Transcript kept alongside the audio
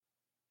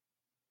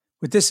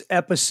With this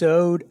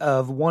episode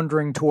of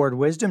Wandering Toward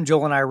Wisdom,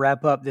 Joel and I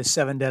wrap up this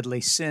Seven Deadly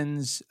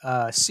Sins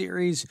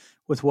series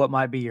with what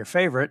might be your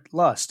favorite,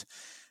 lust.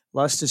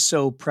 Lust is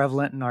so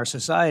prevalent in our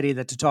society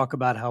that to talk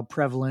about how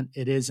prevalent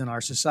it is in our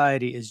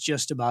society is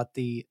just about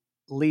the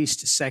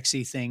least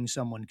sexy thing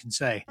someone can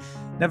say.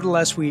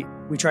 Nevertheless, we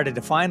try to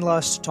define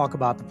lust, talk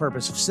about the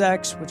purpose of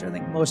sex, which I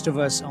think most of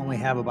us only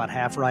have about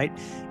half right,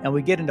 and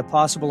we get into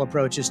possible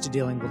approaches to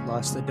dealing with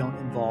lust that don't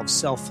involve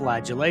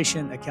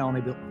self-flagellation,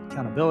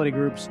 accountability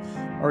groups,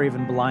 or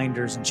even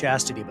blinders and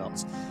chastity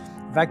belts.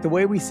 In fact, the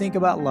way we think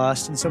about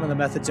lust and some of the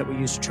methods that we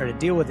use to try to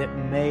deal with it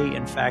may,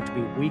 in fact,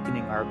 be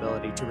weakening our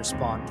ability to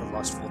respond to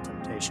lustful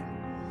temptation.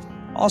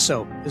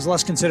 Also, is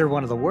lust considered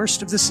one of the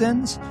worst of the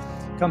sins?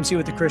 Come see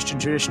what the Christian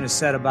tradition has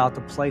said about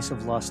the place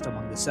of lust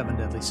among the seven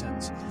deadly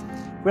sins.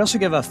 We also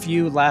give a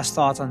few last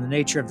thoughts on the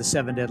nature of the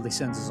seven deadly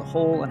sins as a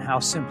whole and how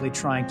simply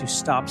trying to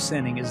stop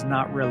sinning is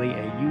not really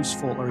a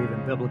useful or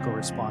even biblical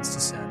response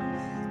to sin.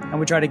 And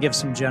we try to give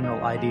some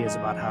general ideas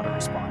about how to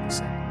respond to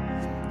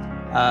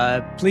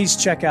sin. Please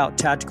check out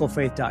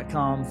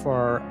tacticalfaith.com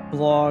for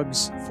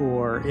blogs,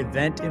 for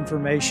event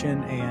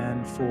information,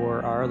 and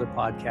for our other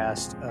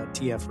podcast,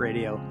 TF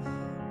Radio.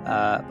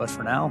 But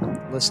for now,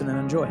 listen and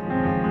enjoy.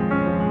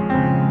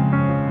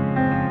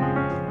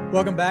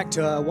 Welcome back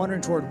to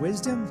Wandering Toward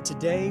Wisdom.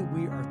 Today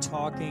we are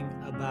talking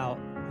about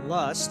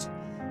lust.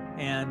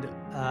 And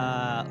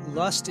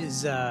lust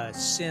is a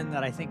sin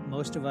that I think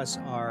most of us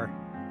are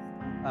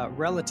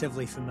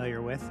relatively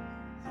familiar with.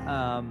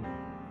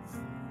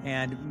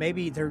 And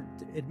maybe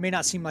it may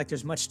not seem like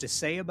there's much to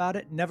say about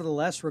it.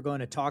 Nevertheless, we're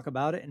going to talk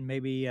about it and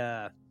maybe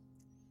add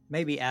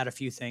a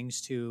few things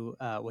to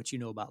what you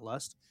know about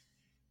lust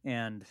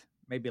and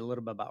maybe a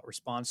little bit about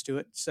response to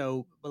it.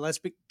 So, but let's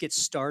get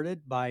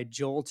started by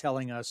Joel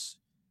telling us,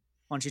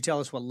 why don't you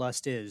tell us what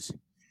lust is?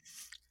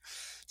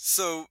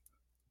 So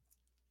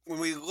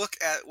when we look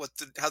at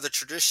how the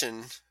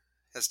tradition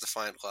has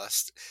defined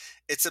lust,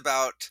 it's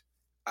about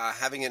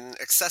having an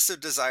excessive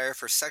desire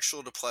for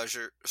sexual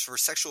pleasure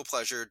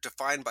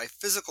defined by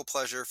physical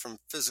pleasure from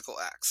physical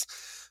acts.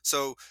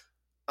 So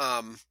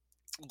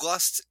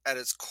lust at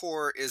its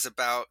core is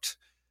about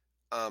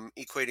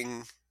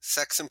equating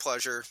sex and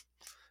pleasure,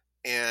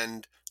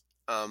 and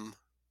and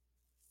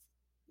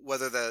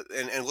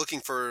looking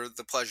for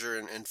the pleasure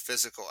in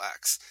physical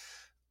acts.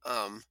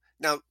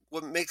 Now,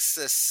 what makes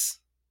this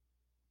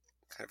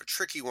kind of a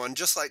tricky one,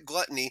 just like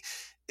gluttony,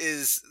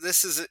 is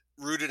this is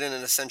rooted in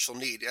an essential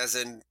need, as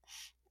in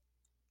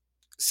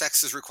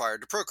sex is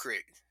required to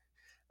procreate.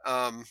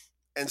 And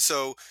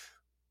so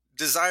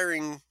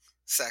desiring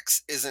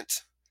sex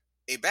isn't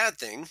a bad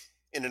thing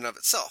in and of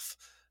itself,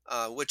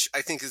 which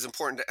I think is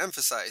important to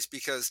emphasize,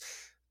 because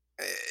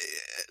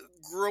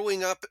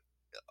growing up,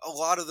 a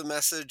lot of the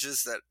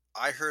messages that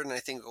I heard, and I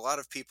think a lot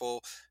of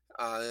people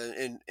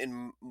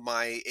in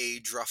my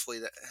age roughly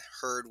that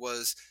heard,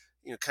 was,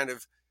 kind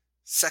of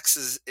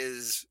sex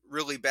is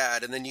really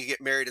bad, and then you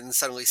get married and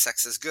suddenly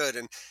sex is good,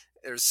 and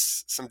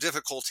there's some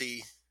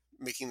difficulty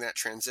making that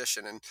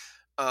transition. And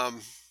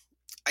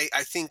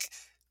I think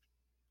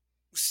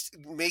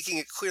making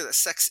it clear that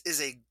sex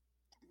is a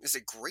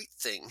great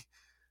thing,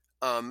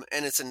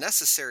 and it's a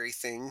necessary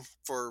thing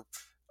for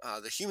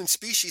the human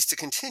species to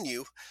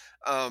continue,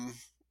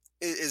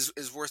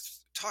 is worth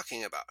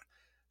talking about.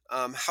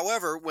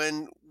 However,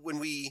 when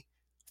we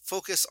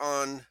focus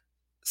on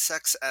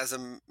sex as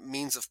a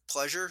means of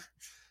pleasure,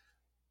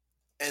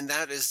 and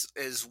that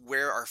is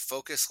where our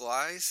focus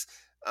lies,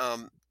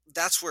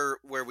 that's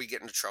where we get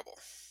into trouble.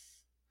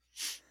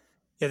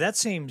 Yeah, that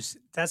seems.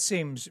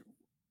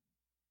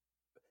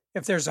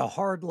 If there's a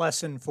hard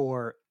lesson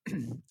for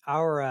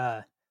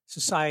our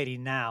society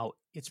now,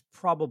 it's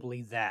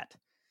probably that.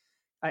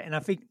 I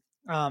think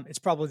it's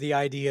probably the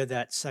idea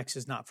that sex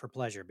is not for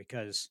pleasure,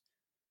 because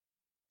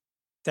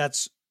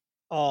that's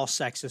all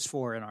sex is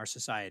for in our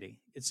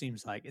society. It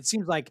seems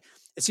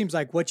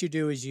like what you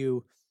do is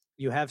you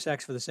have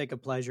sex for the sake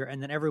of pleasure,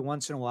 and then every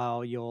once in a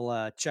while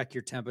you'll check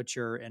your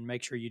temperature and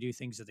make sure you do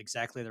things at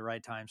exactly the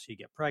right time so you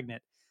get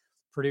pregnant,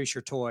 produce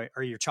your toy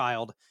or your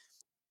child,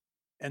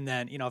 and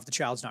then if the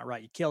child's not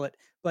right, you kill it.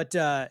 But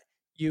then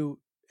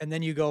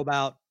you go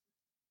about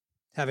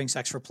having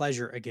sex for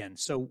pleasure again.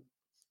 So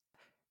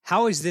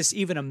how is this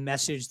even a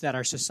message that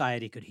our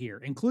society could hear,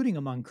 including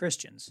among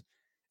Christians?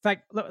 In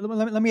fact,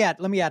 let me add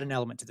an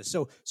element to this.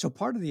 So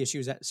part of the issue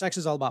is that sex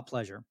is all about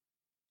pleasure.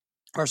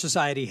 Our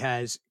society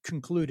has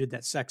concluded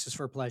that sex is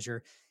for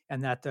pleasure,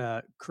 and that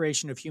the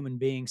creation of human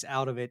beings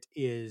out of it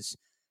is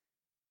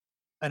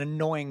an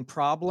annoying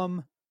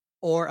problem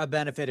or a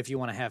benefit if you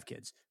want to have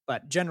kids.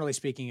 But generally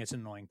speaking, it's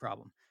an annoying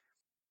problem.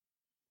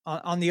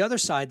 On the other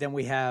side, then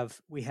we have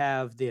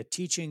the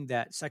teaching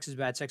that sex is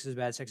bad, sex is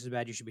bad, sex is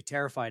bad. You should be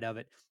terrified of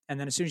it. And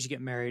then as soon as you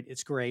get married,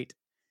 it's great,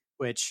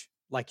 which,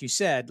 like you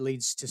said,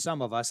 leads to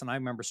some of us. And I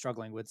remember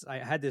struggling with, I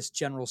had this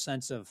general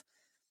sense of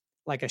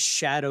like a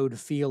shadowed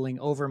feeling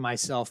over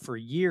myself for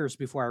years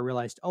before I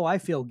realized, oh, I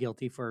feel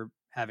guilty for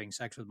having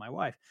sex with my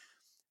wife,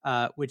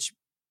 which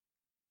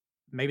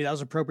maybe that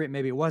was appropriate,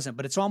 maybe it wasn't.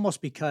 But it's almost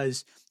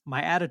because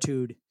my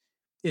attitude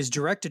is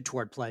directed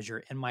toward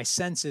pleasure, and my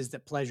sense is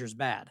that pleasure is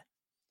bad.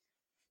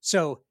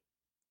 So,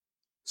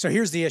 so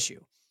here's the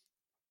issue.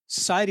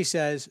 Society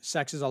says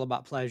sex is all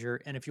about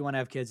pleasure, and if you want to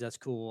have kids, that's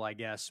cool, I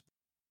guess.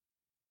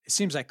 It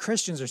seems like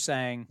Christians are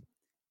saying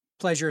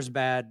pleasure is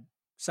bad,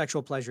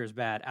 sexual pleasure is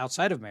bad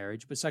outside of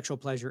marriage, but sexual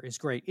pleasure is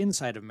great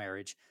inside of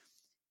marriage.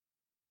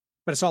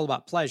 But it's all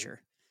about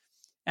pleasure.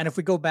 And if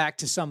we go back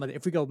to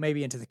if we go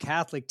maybe into the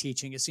Catholic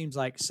teaching, it seems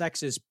like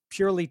sex is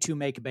purely to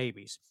make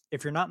babies.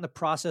 If you're not in the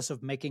process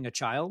of making a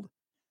child,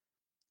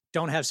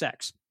 don't have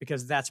sex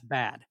because that's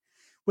bad.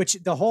 Which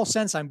the whole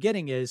sense I'm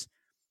getting is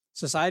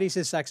society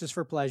says sex is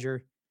for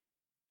pleasure.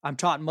 I'm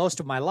taught most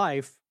of my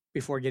life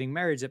before getting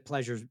married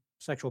that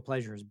sexual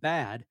pleasure is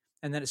bad,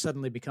 and then it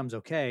suddenly becomes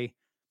okay.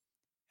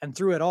 And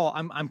through it all,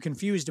 I'm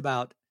confused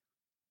about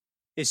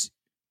is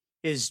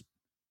is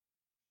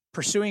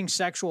pursuing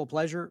sexual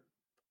pleasure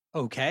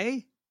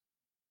okay?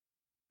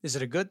 Is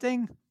it a good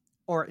thing?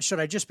 Or should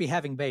I just be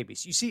having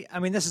babies? You see, I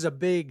mean, this is a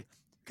big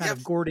kind Yep.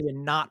 of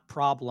Gordian knot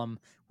problem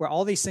where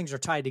all these things are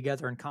tied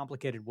together in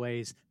complicated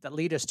ways that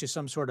lead us to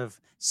some sort of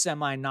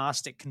semi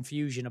Gnostic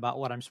confusion about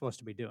what I'm supposed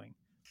to be doing.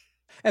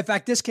 In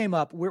fact, this came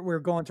up. We're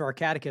going through our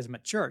catechism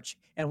at church,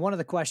 and one of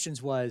the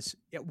questions was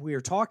we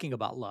were talking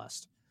about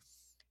lust.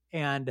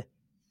 And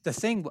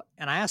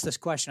and I asked this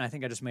question, I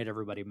think I just made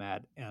everybody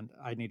mad, and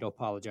I need to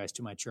apologize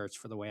to my church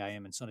for the way I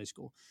am in Sunday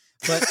school.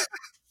 But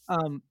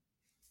um,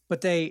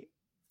 but they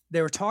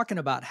were talking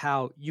about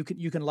how you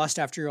can lust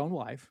after your own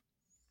wife,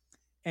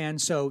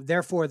 and so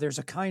therefore there's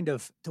a kind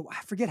of,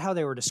 I forget how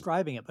they were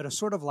describing it, but it's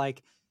sort of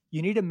like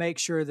you need to make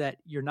sure that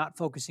you're not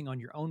focusing on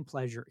your own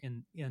pleasure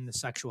in the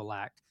sexual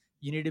act.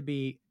 You need to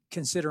be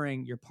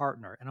considering your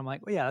partner. And I'm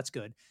like, well, yeah, that's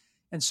good.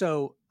 And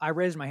so I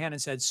raised my hand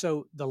and said,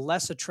 so the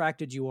less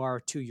attracted you are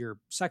to your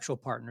sexual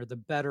partner, the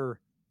better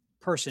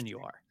person you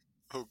are,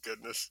 Oh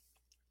goodness.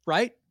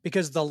 right?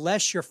 Because the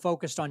less you're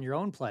focused on your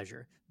own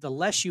pleasure, the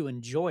less you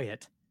enjoy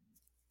it,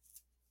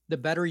 the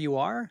better you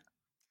are.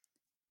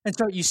 And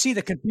so you see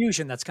the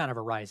confusion that's kind of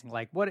arising.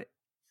 Like,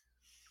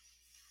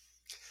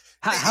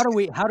 I- how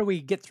do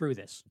we get through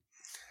this?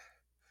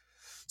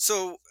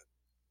 So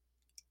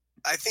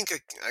I think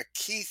a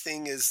key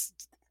thing is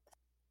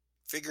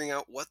figuring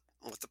out what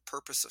the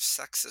purpose of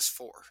sex is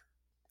for.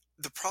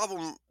 The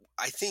problem,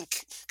 I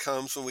think,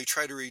 comes when we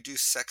try to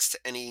reduce sex to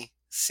any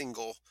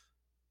single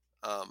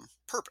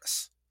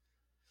purpose.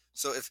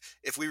 So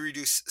if we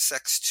reduce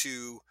sex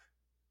to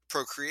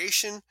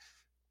procreation,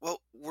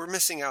 well, we're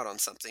missing out on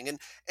something.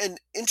 And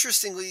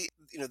interestingly,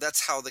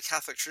 that's how the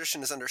Catholic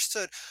tradition is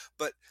understood.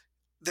 But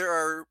there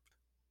are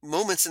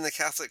moments in the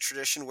Catholic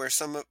tradition where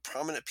some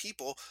prominent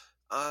people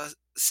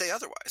say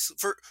otherwise.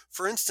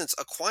 For instance,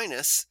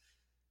 Aquinas,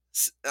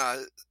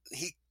 uh,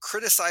 he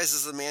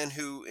criticizes the man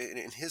who,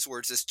 in his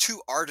words, is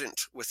too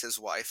ardent with his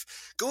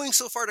wife, going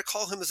so far to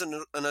call him as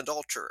an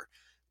adulterer,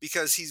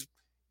 because he's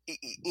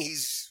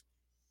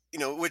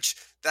which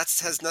that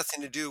has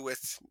nothing to do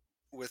with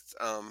with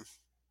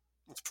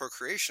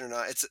procreation or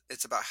not.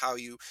 It's about how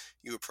you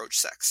approach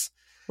sex.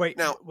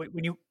 Now, Wait,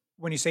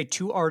 when you say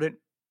too ardent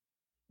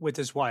with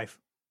his wife,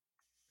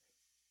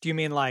 do you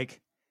mean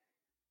like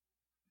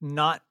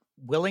not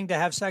willing to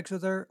have sex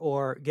with her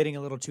or getting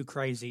a little too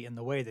crazy in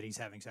the way that he's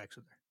having sex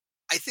with her?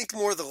 I think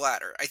more the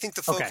latter. I think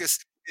the Okay. focus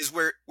is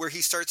where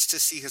he starts to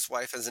see his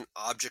wife as an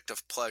object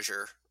of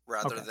pleasure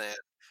rather Okay.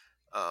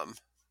 um,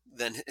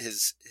 than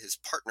his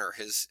partner,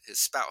 his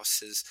spouse,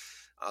 his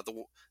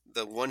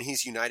the one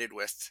he's united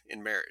with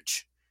in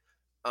marriage.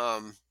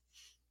 Um,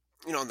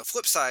 on the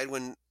flip side,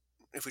 when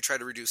if we try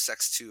to reduce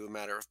sex to a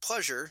matter of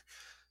pleasure,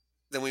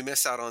 then we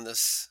miss out on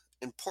this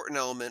important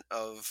element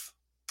of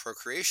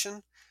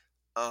procreation.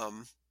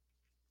 Um,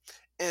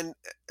 and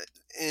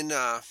in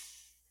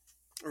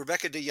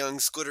Rebecca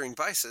DeYoung's Glittering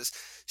Vices,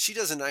 she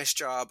does a nice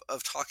job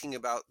of talking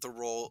about the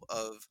role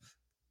of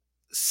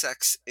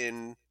sex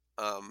in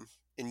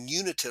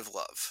unitive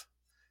love,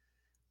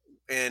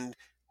 and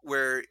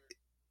where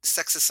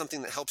sex is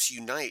something that helps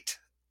unite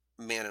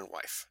man and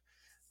wife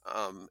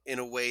in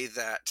a way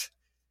that,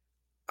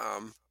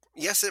 um,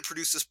 yes, it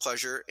produces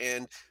pleasure,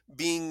 and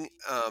being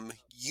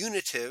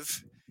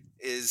unitive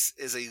is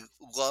a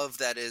love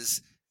that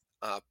is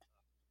uh,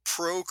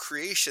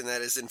 procreation,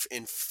 that is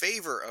in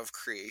favor of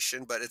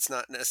creation, but it's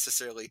not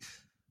necessarily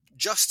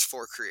just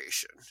for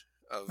creation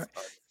of Right.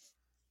 of,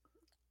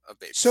 of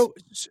babies.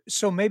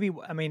 So maybe,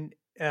 I mean,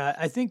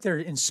 I think there,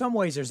 in some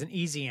ways, there's an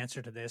easy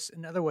answer to this.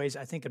 In other ways,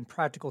 I think in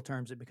practical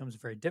terms, it becomes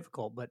very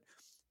difficult. But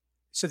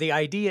so the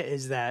idea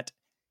is that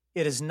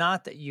it is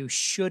not that you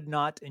should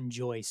not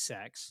enjoy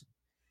sex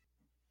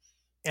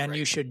and Right.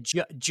 you should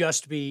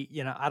just be,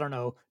 I don't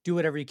know, do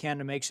whatever you can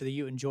to make sure that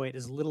you enjoy it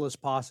as little as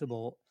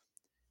possible,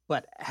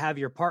 but have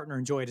your partner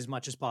enjoy it as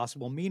much as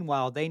possible.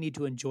 Meanwhile, they need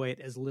to enjoy it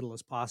as little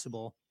as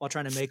possible while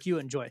trying to make you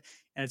enjoy it.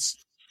 And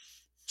it's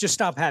just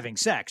stop having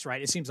sex,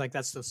 right? It seems like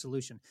that's the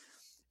solution.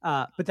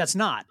 But that's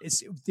not.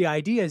 It's the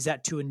idea is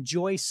that to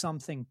enjoy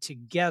something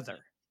together,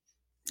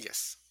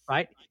 Yes.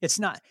 right? It's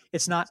not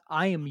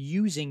I am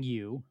using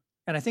you,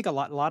 and I think a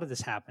lot of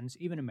this happens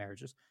even in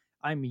marriages.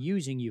 I'm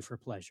using you for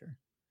pleasure.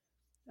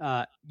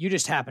 You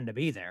just happen to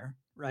be there,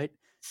 right?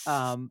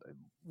 Um,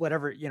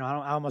 Whatever,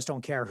 I almost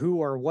don't care who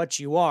or what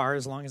you are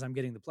as long as I'm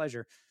getting the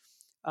pleasure.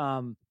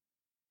 Um,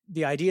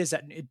 the idea is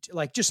that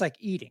like just like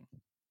eating,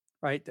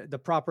 right? The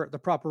proper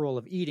role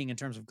of eating in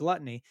terms of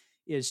gluttony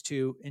is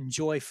to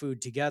enjoy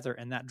food together,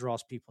 and that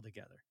draws people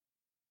together.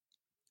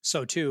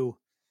 So too,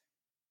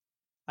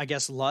 I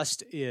guess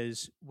lust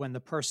is when the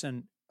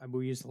person,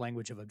 we use the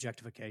language of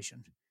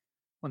objectification,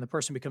 when the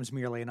person becomes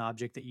merely an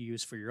object that you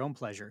use for your own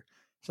pleasure.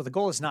 So the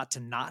goal is not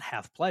to not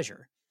have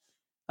pleasure.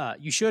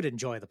 You should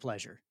enjoy the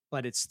pleasure,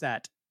 but it's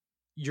that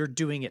you're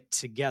doing it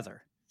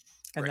together,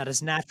 and Right. that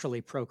is naturally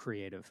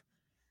procreative,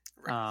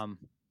 Right. um,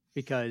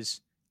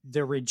 because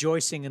the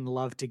rejoicing in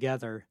love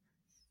together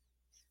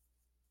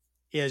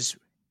is,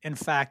 in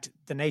fact,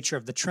 the nature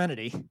of the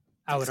Trinity.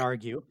 I would Exactly.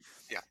 argue,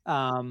 Yeah.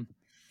 um,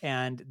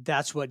 and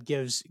that's what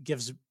gives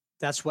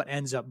that's what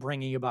ends up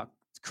bringing about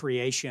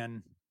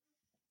creation,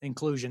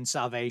 inclusion,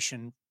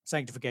 salvation,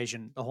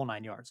 sanctification, the whole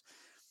nine yards.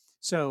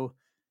 So,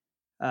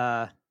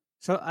 uh,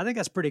 so I think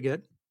that's pretty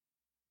good.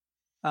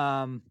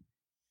 Um,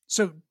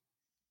 so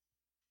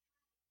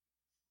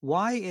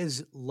why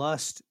is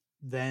lust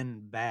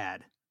then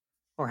bad,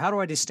 or how do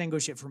I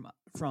distinguish it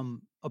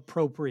from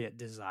appropriate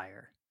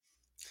desire?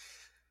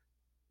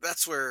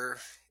 That's where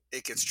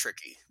it gets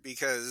tricky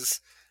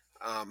because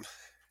um,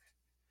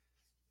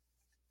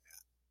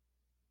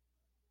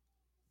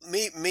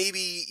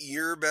 maybe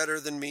you're better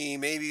than me,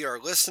 maybe our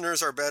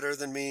listeners are better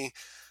than me,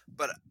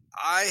 but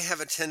I have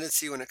a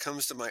tendency when it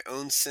comes to my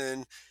own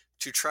sin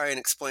to try and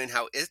explain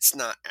how it's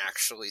not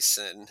actually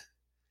sin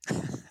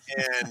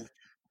and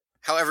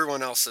how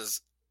everyone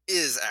else's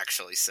is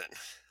actually sin.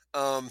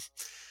 Um,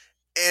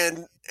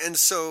 and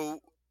so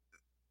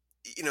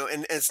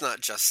and it's not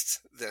just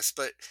this,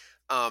 but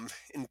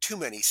in too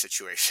many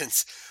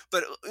situations.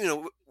 But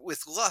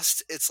with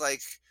lust, it's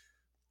like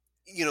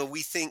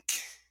we think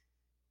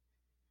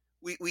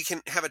we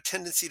can have a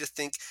tendency to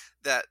think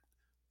that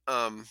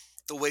um,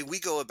 the way we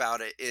go about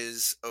it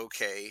is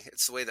okay.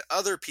 It's the way that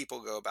other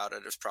people go about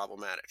it is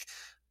problematic.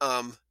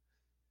 Um,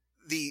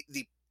 the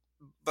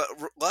but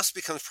lust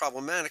becomes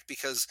problematic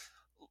because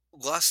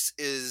lust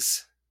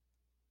is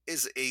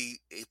a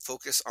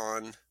focus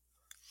on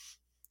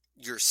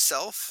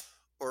yourself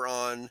or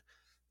on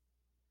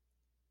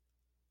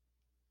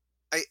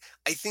I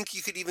I think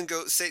you could even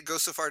go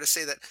so far to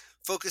say that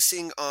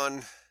focusing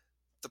on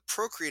the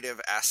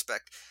procreative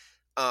aspect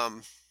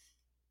um,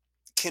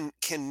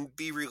 can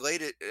be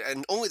related,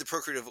 and only the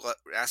procreative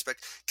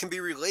aspect can be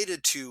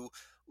related to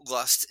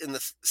lust in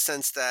the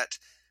sense that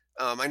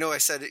I know I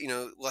said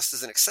lust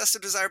is an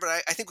excessive desire, but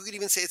I think we could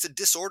even say it's a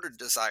disordered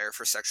desire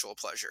for sexual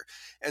pleasure.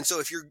 And so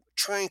if you're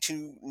trying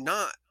to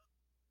not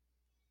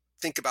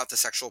think about the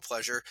sexual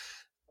pleasure,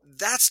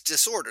 that's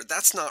disordered.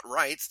 That's not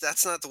right.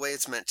 That's not the way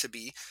it's meant to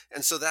be,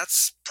 and so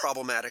that's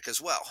problematic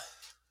as well.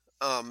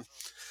 Um,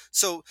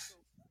 so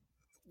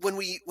when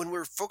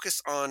we're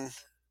focused on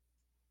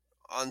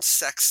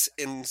sex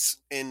in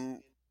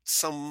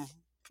some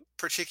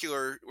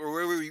particular, or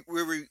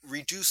where we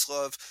reduce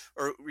love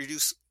or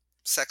reduce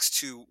sex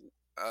to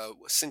a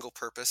single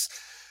purpose,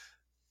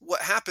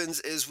 what happens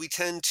is we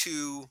tend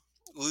to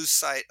lose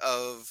sight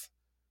of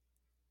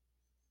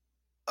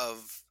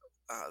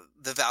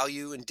the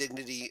value and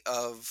dignity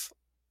of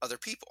other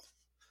people.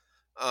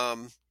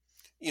 um,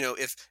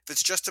 if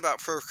it's just about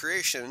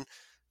procreation,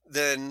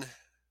 then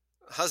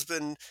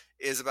husband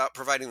is about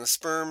providing the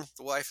sperm,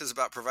 the wife is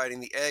about providing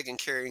the egg and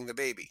carrying the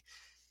baby.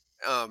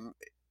 um,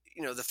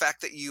 the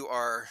fact that you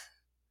are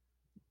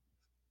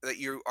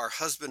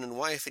husband and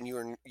wife and you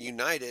are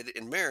united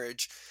in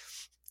marriage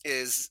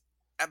is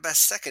at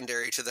best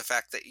secondary to the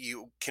fact that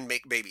you can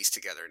make babies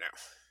together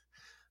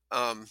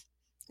now.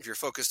 If you're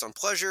focused on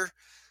pleasure,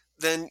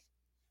 then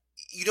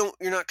you're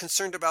not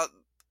concerned about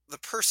the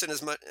person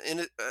as much in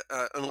it,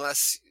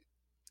 unless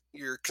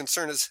your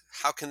concern is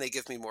how can they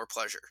give me more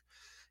pleasure.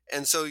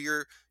 And so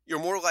you're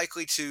more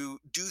likely to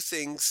do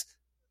things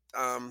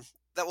um,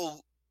 that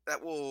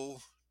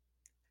will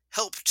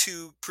help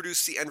to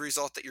produce the end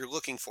result that you're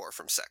looking for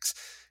from sex.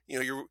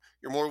 You're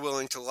more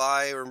willing to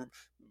lie or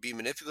be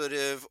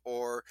manipulative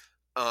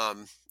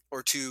um,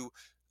 or to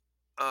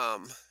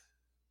um,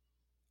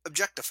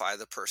 objectify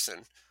the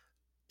person,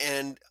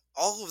 and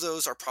all of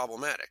those are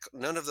problematic.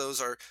 None of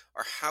those are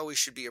how we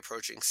should be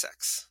approaching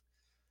sex.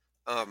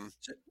 Um,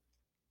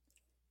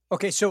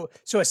 Okay, so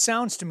it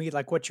sounds to me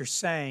like what you're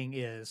saying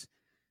is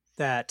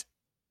that,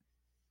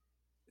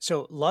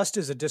 so lust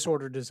is a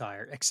disordered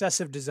desire,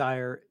 excessive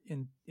desire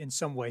in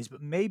some ways,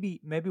 but maybe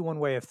one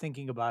way of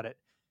thinking about it,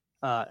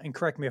 and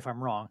correct me if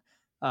I'm wrong,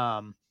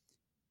 um,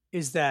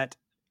 is that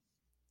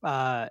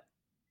uh,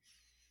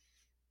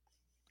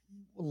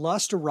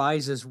 lust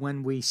arises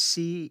when we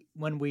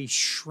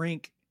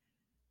shrink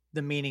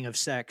the meaning of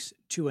sex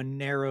to a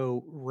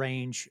narrow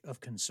range of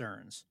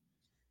concerns.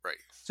 right.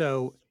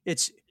 So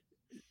it's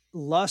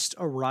lust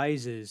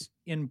arises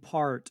in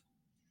part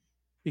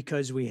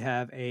because we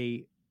have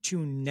a too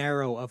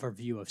narrow of a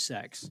view of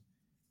sex.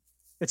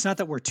 It's not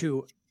that we're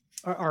too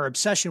our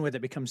obsession with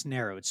it becomes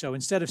narrowed. So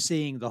instead of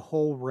seeing the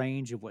whole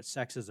range of what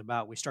sex is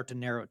about, we start to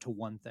narrow it to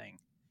one thing.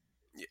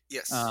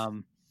 Yes.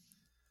 Um,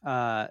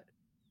 uh,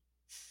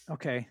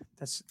 okay,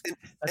 And,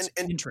 that's and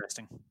and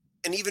interesting.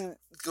 and even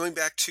going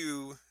back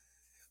to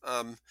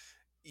um,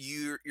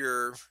 your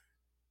your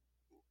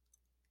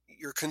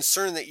your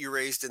concern that you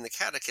raised in the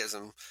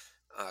catechism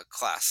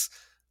class.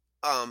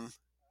 Um,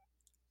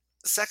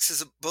 Sex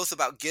is both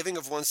about giving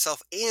of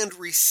oneself and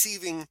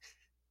receiving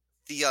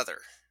the other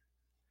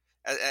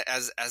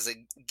as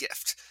a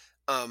gift.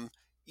 Um,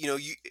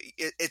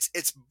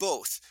 it's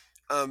both.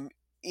 Um,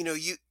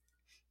 you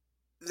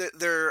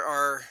there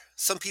are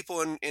some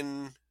people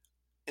in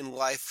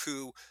life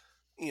who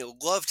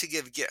love to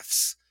give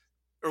gifts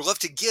or love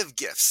to give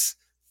gifts,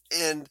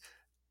 and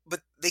but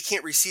they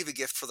can't receive a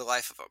gift for the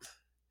life of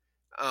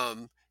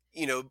them.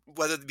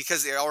 Whether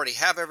because they already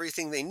have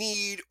everything they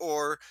need,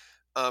 or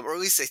at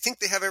least they think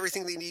they have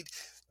everything they need,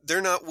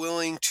 they're not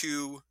willing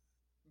to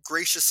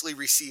graciously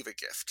receive a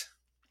gift.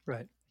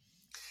 Right.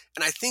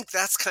 And I think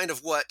that's kind of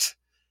what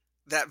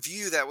that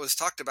view that was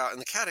talked about in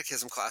the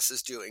catechism class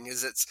is doing.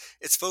 Is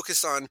it's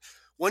focused on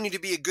wanting to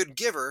be a good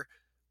giver,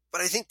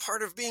 but I think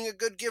part of being a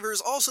good giver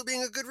is also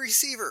being a good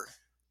receiver.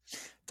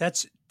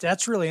 That's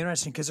really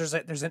interesting because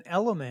there's an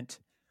element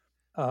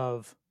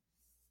of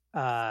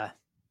how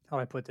do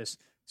I put this,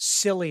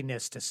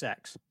 silliness to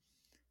sex.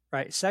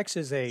 Right. Sex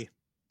is a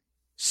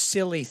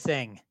silly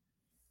thing,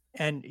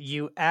 and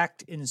you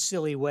act in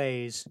silly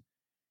ways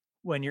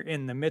when you're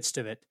in the midst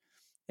of it.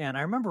 And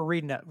I remember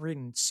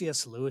reading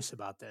C.S. Lewis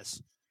about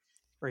this,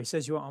 where he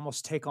says you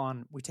almost take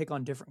on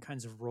different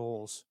kinds of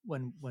roles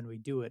when we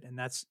do it, and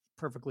that's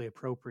perfectly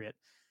appropriate.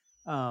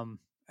 Um,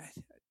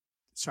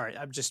 Sorry,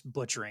 I'm just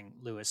butchering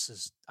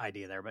Lewis's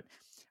idea there, but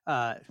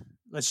uh,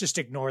 let's just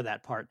ignore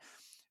that part.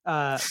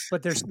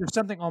 But there's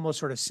something almost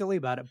sort of silly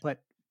about it. But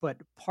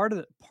part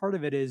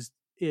of it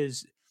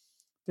is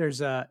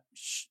there's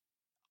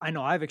I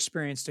know I've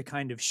experienced a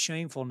kind of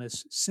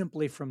shamefulness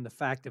simply from the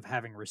fact of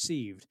having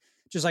received.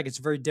 Just like it's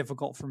very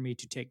difficult for me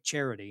to take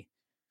charity,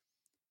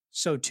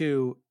 so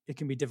too it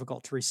can be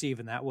difficult to receive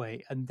in that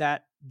way, and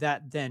that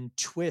then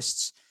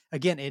twists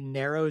again. It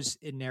narrows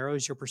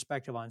your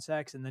perspective on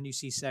sex, and then you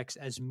see sex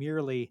as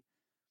merely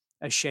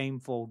a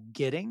shameful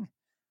getting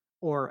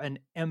or an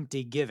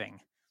empty giving,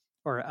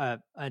 or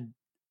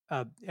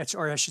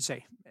or I should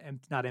say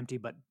not empty,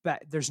 but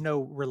there's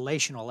no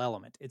relational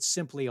element. It's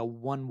simply a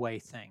one way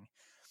thing.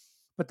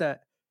 But the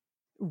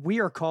we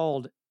are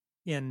called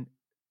in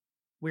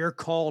we are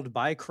called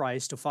by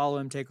Christ to follow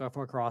him, take up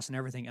our cross and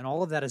everything. And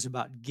all of that is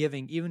about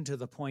giving, even to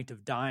the point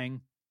of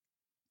dying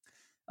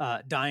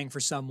for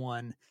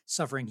someone,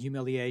 suffering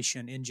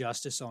humiliation,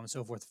 injustice, so on and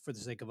so forth, for the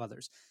sake of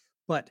others.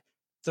 But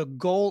the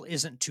goal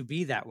isn't to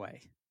be that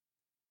way.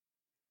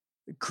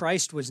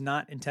 Christ was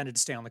not intended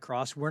to stay on the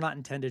cross. We're not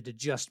intended to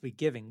just be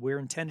giving. We're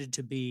intended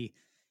to be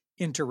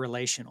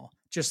interrelational,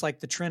 just like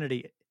the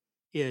Trinity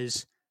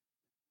is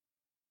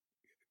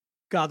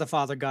God the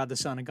Father, God the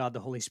Son, and God the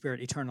Holy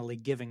Spirit eternally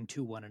giving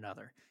to one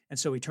another. And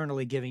so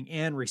eternally giving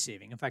and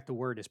receiving. In fact, the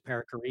word is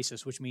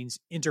perichoresis, which means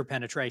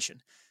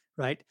interpenetration,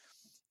 right?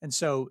 And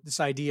so this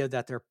idea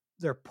that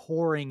they're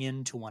pouring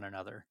into one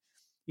another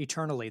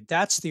eternally,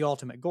 that's the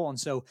ultimate goal. And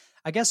so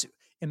I guess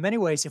in many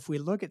ways, if we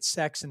look at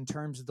sex in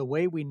terms of the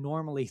way we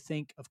normally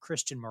think of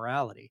Christian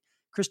morality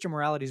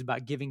is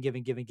about giving,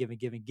 giving, giving, giving,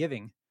 giving,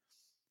 giving.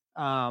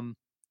 Um,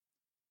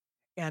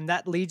 and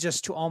that leads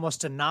us to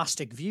almost a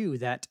Gnostic view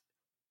that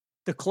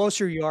the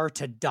closer you are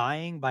to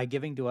dying by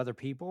giving to other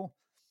people,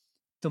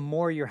 the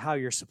more you're how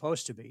you're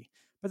supposed to be.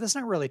 But that's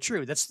not really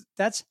true.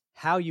 That's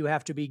how you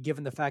have to be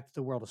given the fact that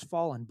the world has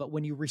fallen. But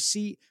when you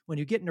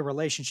get in a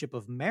relationship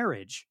of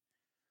marriage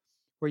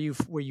where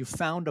you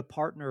found a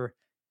partner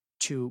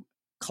to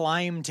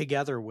climb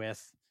together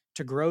with,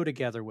 to grow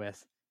together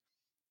with,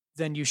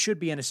 then you should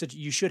be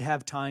you should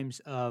have times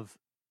of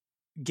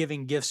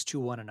giving gifts to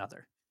one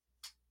another.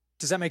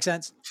 Does that make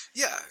sense?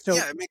 Yeah, So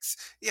it makes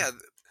yeah.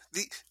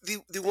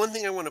 The one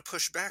thing I want to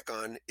push back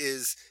on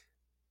is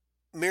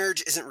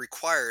marriage isn't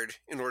required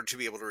in order to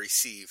be able to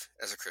receive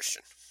as a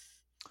Christian.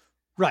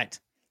 right.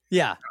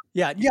 Yeah.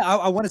 Yeah. Yeah.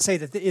 I want to say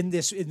that in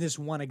this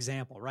one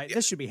example, right? Yeah,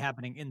 This should be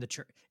happening in the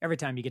church every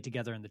time you get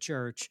together in the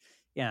church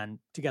and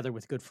together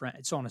with good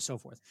friends, so on and so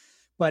forth.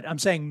 But I'm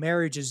saying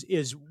marriage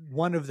is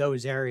one of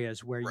those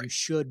areas where right. you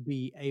should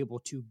be able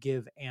to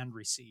give and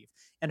receive.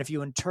 And if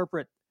you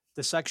interpret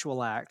the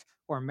sexual act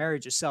or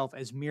marriage itself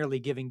as merely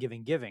giving,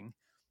 giving, giving,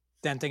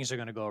 then things are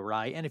going to go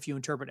awry. And if you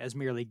interpret as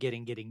merely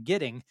getting, getting,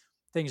 getting,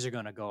 things are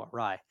going to go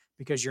awry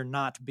because you're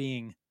not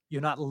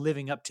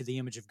living up to the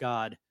image of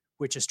God,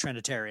 which is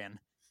Trinitarian,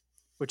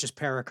 which is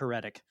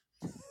parachoretic,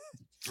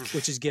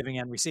 which is giving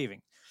and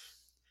receiving.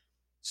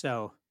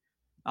 So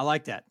I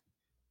like that.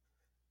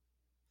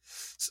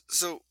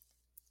 So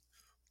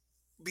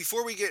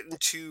before we get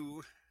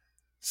into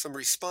some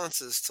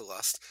responses to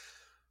lust,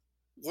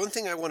 one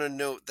thing I want to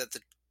note that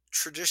the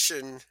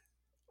tradition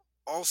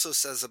also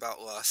says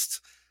about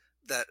lust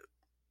that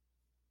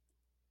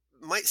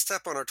might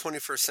step on our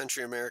 21st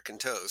century American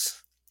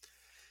toes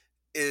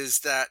is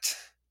that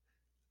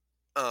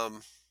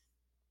um,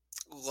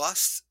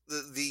 lust,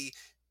 the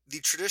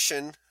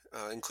tradition,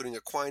 including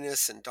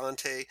Aquinas and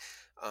Dante,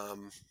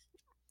 um,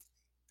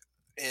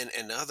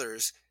 and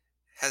others,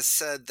 has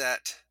said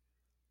that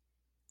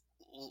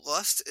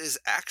lust is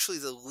actually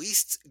the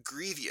least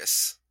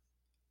grievous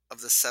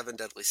of the seven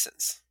deadly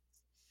sins.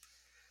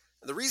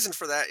 And the reason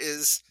for that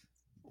is,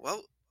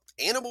 well,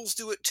 animals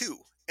do it too.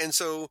 And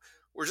so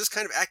we're just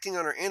kind of acting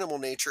on our animal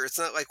nature.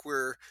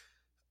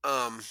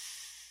 Um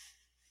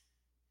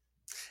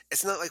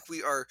it's not like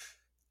we are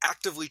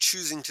actively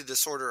choosing to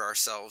disorder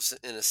ourselves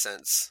in a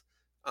sense,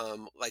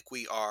 like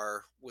we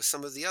are with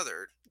some of the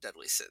other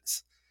deadly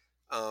sins.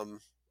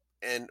 Um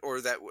and or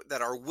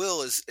that our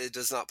will is, it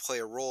does not play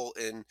a role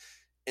in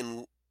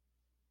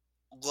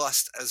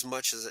lust as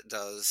much as it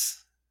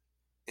does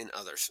in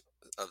others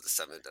of the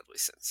seven deadly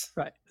sins.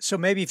 Right. So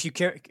maybe if you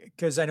care,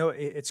 because I know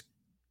it's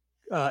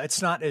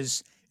not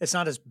as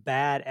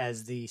bad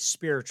as the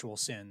spiritual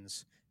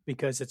sins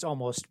because it's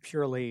almost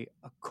purely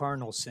a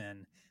carnal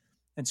sin,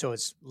 and so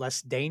it's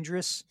less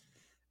dangerous.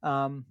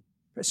 Um,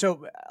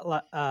 so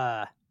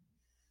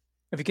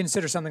if you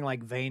consider something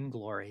like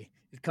vainglory,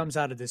 it comes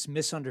out of this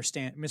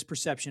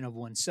misperception of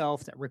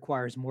oneself that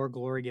requires more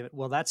glory given.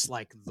 Well, that's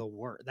like the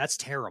word. That's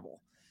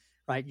terrible,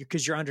 right?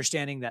 Because you're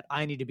understanding that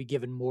I need to be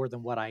given more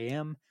than what I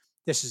am.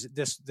 This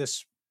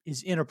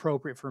is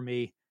inappropriate for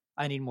me.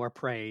 I need more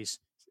praise,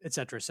 et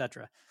cetera, et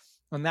cetera.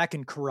 And that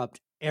can corrupt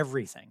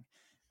everything.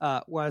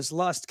 Whereas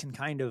lust can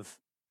kind of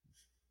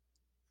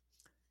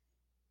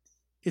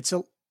it's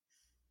a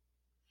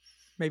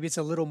maybe it's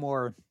a little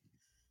more.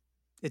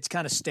 It's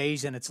kind of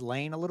stays in its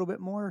lane a little bit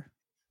more.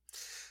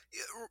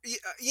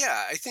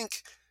 Yeah, I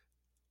think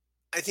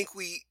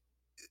we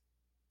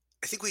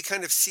I think we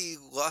kind of see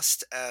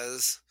lust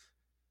as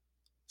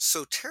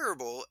so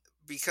terrible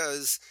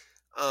because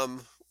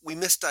we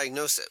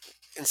misdiagnose it.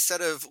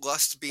 Instead of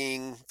lust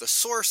being the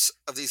source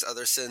of these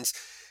other sins,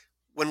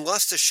 when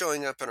lust is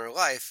showing up in our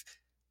life,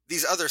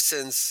 these other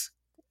sins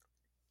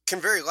can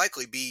very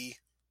likely be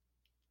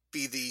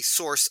the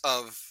source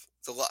of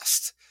the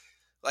lust.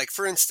 Like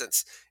for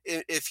instance,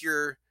 if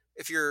you're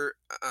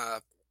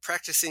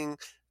practicing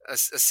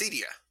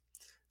acedia,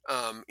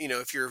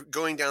 if you're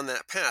going down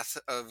that path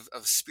of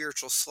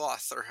spiritual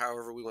sloth, or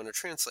however we want to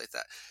translate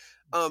that,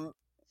 um,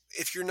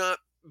 if you're not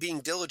being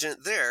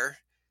diligent there,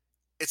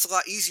 it's a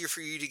lot easier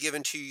for you to give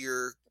into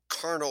your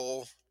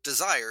carnal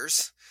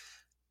desires,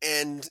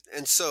 and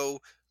so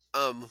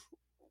um,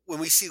 when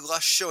we see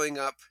lust showing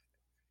up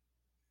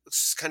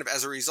kind of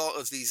as a result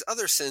of these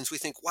other sins, we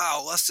think,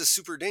 wow, lust is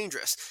super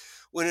dangerous,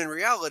 when in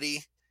reality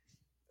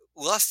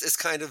lust is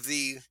kind of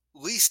the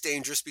least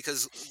dangerous,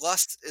 because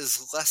lust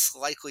is less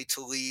likely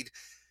to lead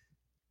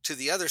to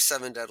the other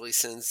seven deadly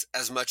sins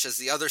as much as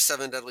the other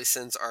seven deadly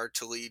sins are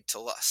to lead to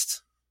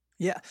lust.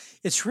 Yeah,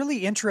 it's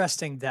really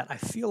interesting that I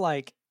feel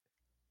like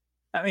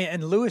I mean,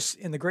 and Lewis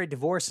in The Great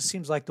Divorce, it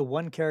seems like the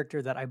one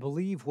character that I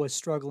believe was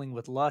struggling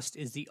with lust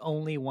is the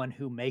only one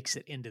who makes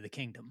it into the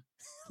kingdom.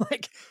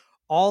 Like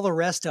all the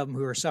rest of them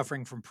who are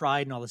suffering from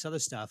pride and all this other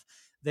stuff,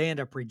 they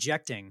end up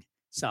rejecting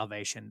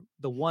salvation.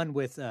 The one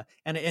with,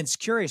 and it's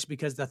curious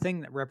because the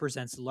thing that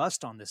represents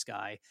lust on this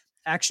guy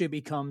actually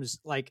becomes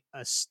like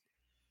a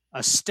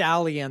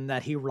stallion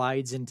that he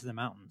rides into the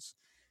mountains.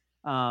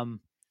 Um,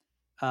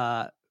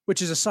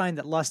 which is a sign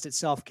that lust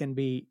itself can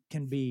be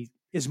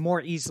is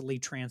more easily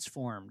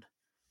transformed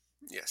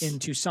Yes.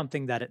 into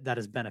something that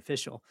is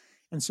beneficial.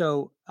 And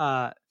so,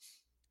 but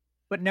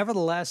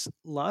nevertheless,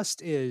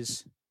 lust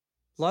is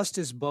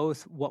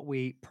both what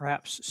we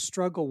perhaps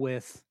struggle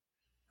with.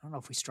 I don't know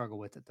if we struggle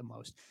with it the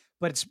most,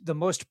 but it's the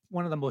most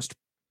one of the most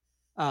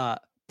uh,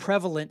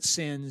 prevalent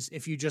sins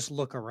if you just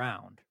look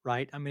around,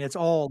 right? I mean, it's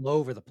all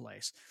over the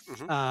place.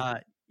 Hmm. Uh,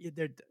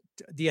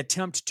 the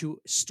attempt to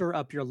stir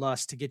up your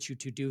lust to get you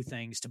to do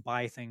things, to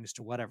buy things,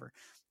 to whatever.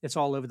 It's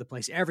all over the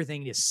place.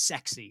 Everything is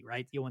sexy,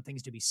 right? You want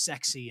things to be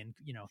sexy and,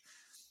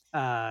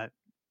 uh,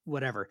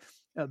 whatever.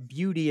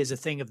 Beauty is a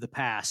thing of the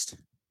past.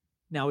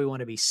 Now we want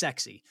to be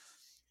sexy.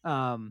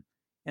 Um,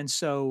 and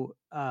so,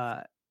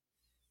 but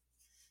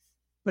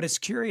it's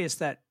curious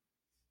that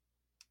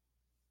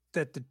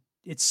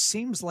it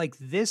seems like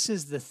this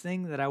is the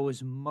thing that I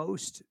was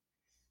most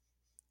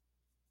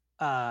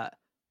uh,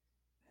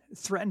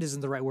 threatened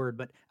isn't the right word,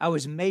 but I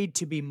was made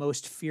to be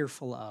most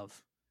fearful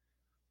of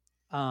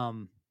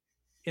um,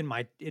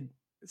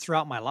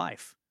 throughout my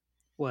life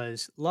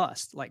was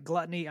lust, like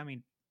gluttony. I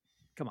mean,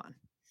 come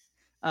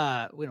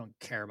on, we don't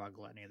care about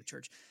gluttony in the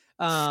church.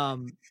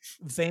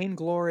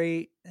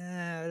 Vainglory,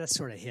 that's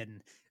sort of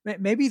hidden.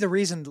 Maybe the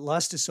reason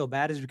lust is so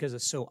bad is because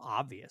it's so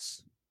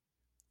obvious.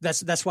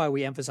 That's why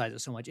we emphasize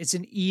it so much. It's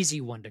an easy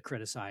one to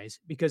criticize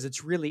because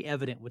it's really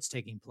evident what's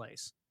taking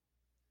place.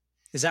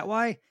 Is that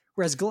why?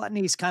 Whereas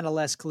gluttony is kind of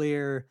less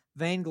clear,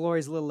 vainglory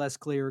is a little less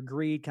clear,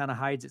 greed kind of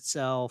hides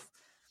itself,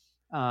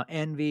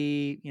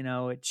 envy,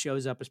 it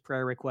shows up as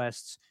prayer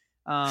requests,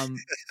 um,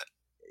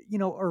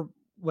 or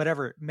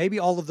whatever. Maybe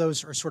all of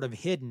those are sort of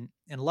hidden,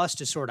 and lust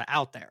is sort of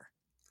out there.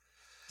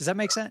 Does that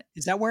make sense?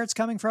 Is that where it's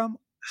coming from?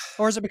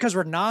 Or is it because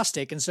we're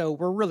Gnostic and so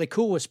we're really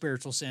cool with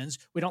spiritual sins?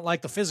 We don't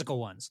like the physical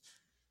ones.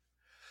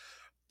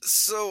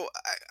 So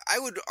I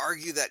would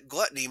argue that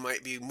gluttony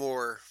might be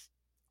more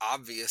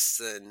obvious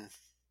than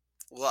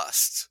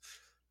lust.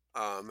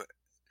 Um,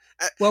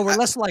 I, Well, we're I,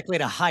 less likely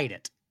to hide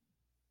it.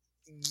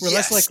 We're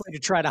less yes. likely to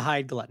try to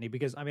hide gluttony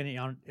because, I mean,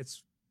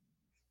 it's,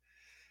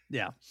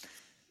 yeah,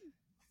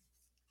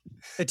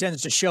 it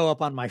tends to show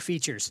up on my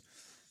features.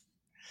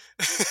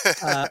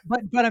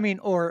 But I mean,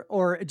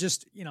 or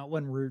just,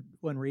 when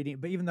we're eating.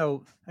 But even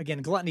though,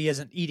 again, gluttony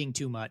isn't eating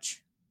too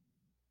much,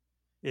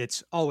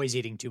 it's always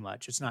eating too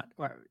much. It's not.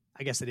 Or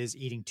I guess it is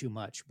eating too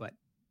much, but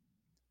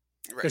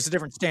Right. there's a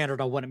different standard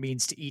on what it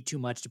means to eat too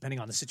much depending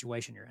on the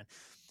situation you're in.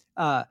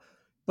 Uh,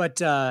 but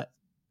uh,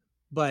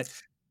 but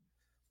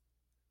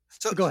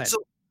go ahead. So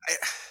I,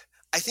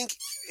 I think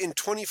in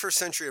 21st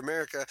century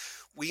America,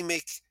 we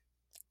make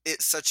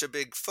it such a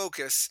big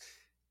focus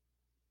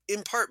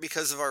in part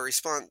because of our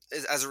response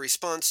as a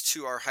response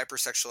to our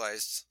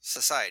hypersexualized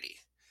society.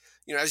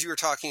 As you were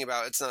talking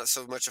about, it's not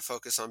so much a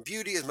focus on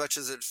beauty as much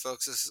as it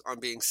focuses on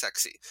being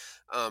sexy.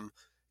 Um,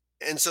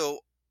 and so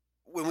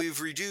when we've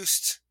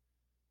reduced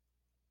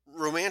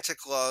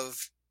romantic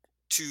love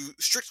to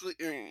strictly,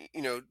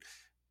 when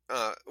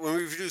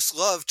we reduce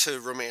love to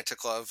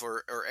romantic love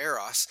or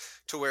eros,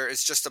 to where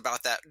it's just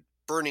about that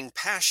burning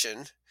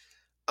passion,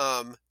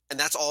 and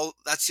that's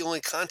the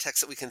only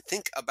context that we can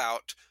think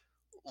about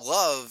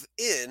love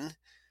in.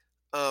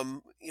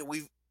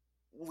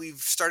 We've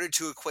started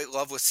to equate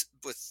love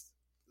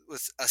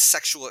with a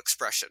sexual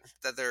expression,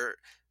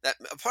 that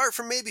apart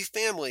from maybe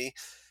family,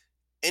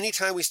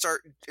 anytime we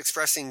start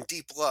expressing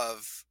deep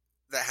love,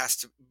 that has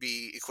to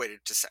be equated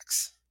to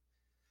sex.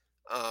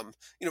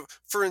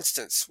 For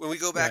instance, when we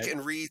go back Right.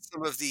 and read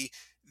some of the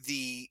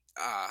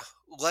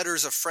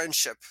letters of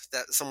friendship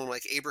that someone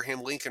like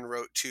Abraham Lincoln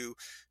wrote to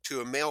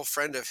a male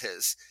friend of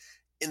his,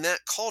 in that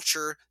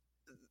culture,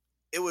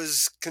 it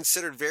was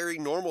considered very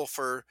normal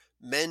for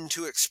men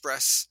to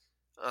express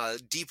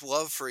deep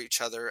love for each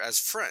other as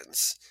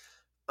friends.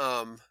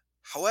 Um,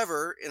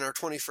 However, in our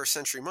 21st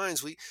century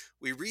minds, we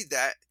read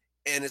that,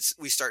 and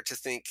we start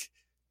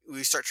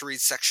to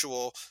read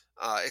sexual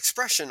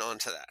expression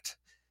onto that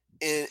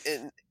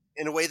in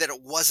a way that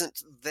it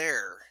wasn't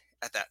there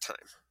at that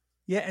time.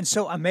 Yeah, and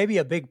so maybe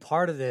a big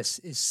part of this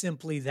is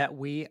simply that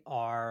we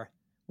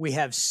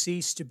have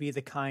ceased to be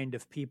the kind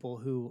of people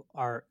who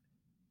are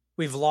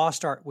we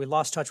lost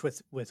touch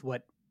with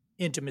what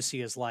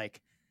intimacy is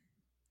like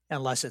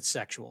unless it's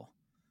sexual.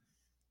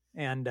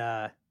 And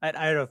I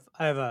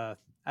have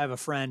a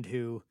friend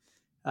who,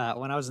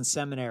 when I was in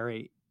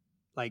seminary,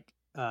 like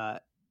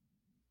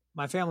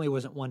my family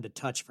wasn't one to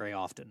touch very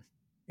often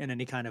in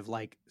any kind of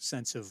like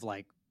sense of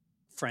like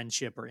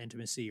friendship or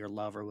intimacy or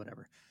love or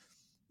whatever.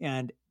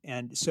 And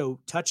so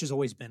touch has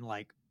always been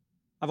like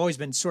I've always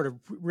been sort of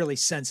really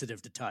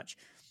sensitive to touch.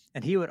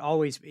 And he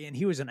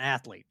was an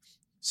athlete.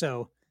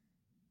 So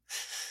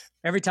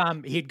every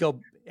time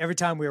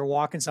we were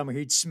walking somewhere,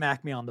 he'd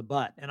smack me on the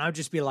butt. And I'd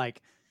just be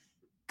like,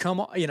 come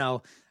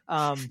on,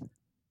 Um,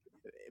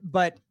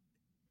 but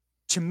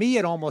to me,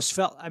 it almost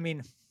felt, I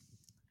mean,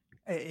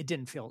 it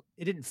didn't feel,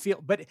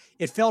 but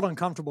it felt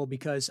uncomfortable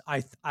because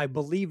I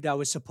believed I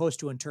was supposed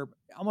to interpret,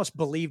 almost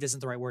believed isn't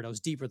the right word. I was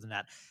deeper than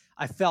that.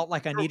 I felt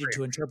like I needed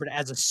to Appropriate. interpret it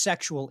as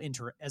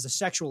a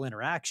sexual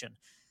interaction.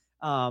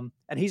 And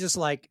he's just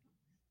like,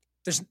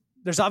 there's,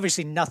 there's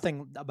obviously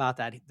nothing about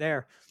that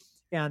there.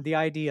 And the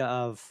idea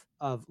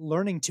of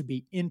learning to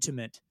be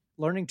intimate,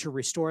 learning to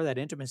restore that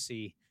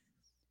intimacy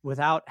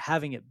without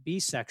having it be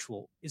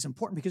sexual is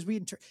important because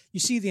you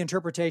see the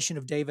interpretation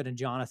of David and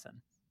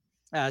Jonathan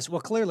as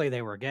well. Clearly,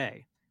 they were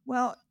gay.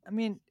 Well, I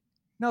mean,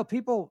 no,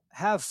 people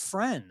have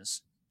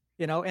friends,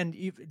 and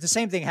the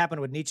same thing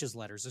happened with Nietzsche's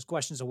letters. There's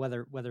questions of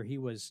whether he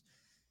was,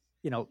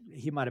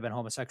 he might have been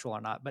homosexual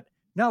or not, but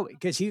no,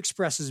 because he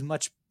expresses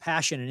much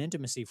passion and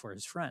intimacy for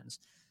his friends.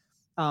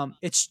 Um,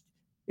 it's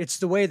it's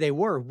the way they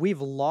were.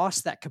 We've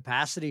lost that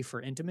capacity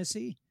for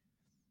intimacy,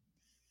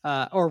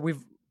 or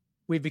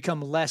we've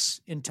become less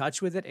in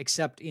touch with it,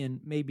 except in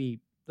maybe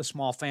the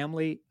small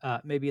family,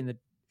 maybe in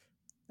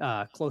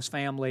the close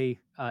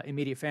family,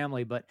 immediate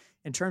family. But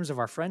in terms of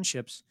our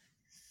friendships,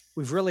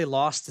 we've really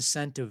lost the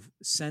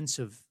sense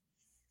of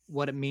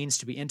what it means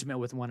to be intimate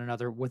with one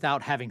another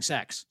without having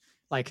sex.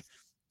 Like,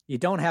 you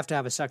don't have to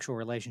have a sexual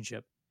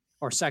relationship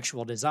or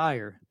sexual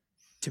desire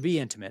to be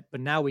intimate,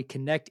 but now we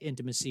connect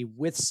intimacy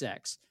with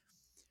sex.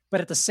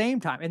 But at the same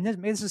time, and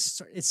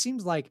it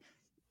seems like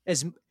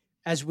as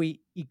as we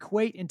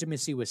equate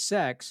intimacy with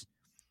sex,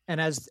 and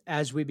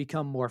as we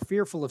become more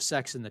fearful of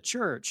sex in the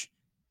church,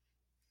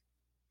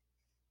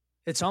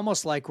 it's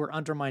almost like we're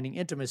undermining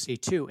intimacy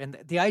too. And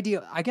the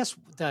idea, I guess,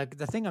 the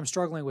thing I'm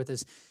struggling with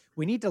is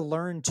we need to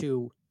learn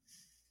to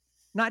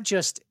not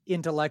just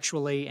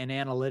intellectually and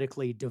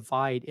analytically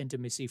divide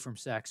intimacy from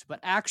sex, but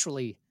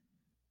actually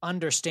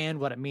understand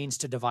what it means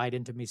to divide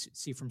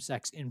intimacy from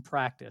sex in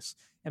practice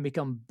and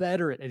become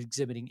better at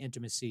exhibiting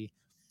intimacy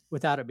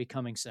without it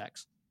becoming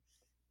sex.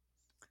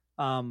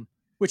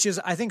 Which is,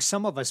 I think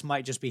some of us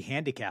might just be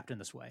handicapped in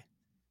this way.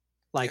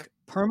 Yeah. like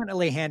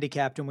permanently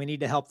handicapped, and we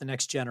need to help the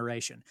next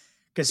generation.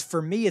 Because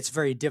for me, it's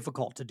very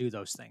difficult to do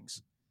those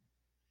things.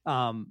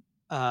 Um,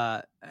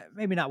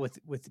 Maybe not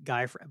with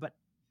guy friend, but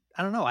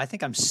I don't know. I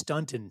think I'm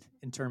stunted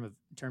in terms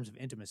of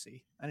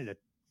intimacy. I need to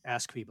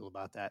ask people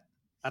about that.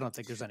 I don't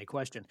think there's any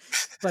question.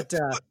 But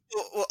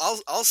Well,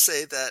 I'll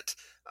say that,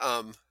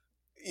 um,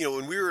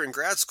 when we were in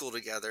grad school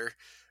together,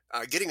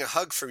 getting a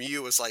hug from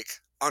you was like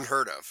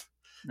unheard of.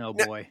 oh Now,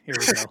 boy, here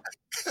we go.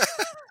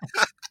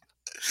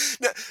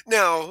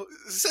 now,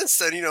 since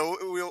then,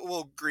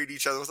 we'll greet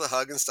each other with a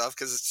hug and stuff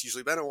because it's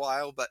usually been a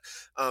while. But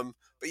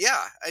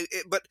yeah,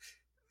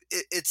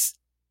 it's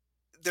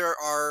there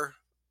are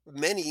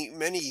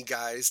many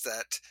guys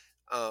that,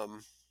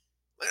 um,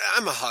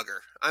 I'm a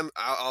hugger.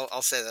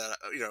 I'll say that,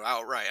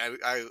 outright.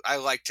 I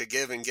like to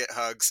give and get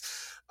hugs.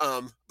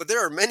 But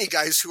there are many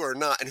guys who are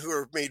not and who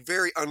are made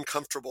very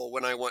uncomfortable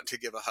when I want to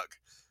give a hug.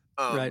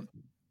 Right, Um,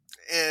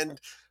 and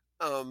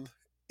um,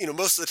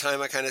 most of the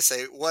time I kind of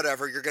say,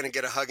 whatever, you're going to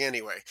get a hug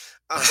anyway,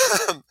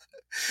 um,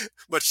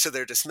 much to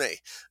their dismay.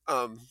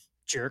 Um,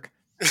 jerk.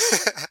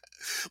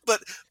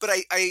 but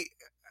I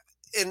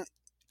and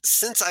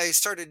since I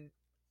started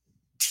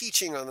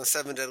teaching on the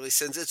seven deadly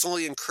sins, it's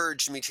only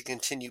encouraged me to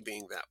continue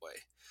being that way.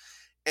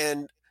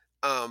 And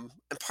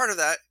part of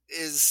that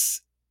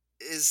is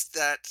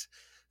that,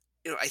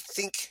 I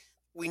think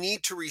we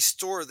need to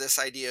restore this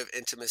idea of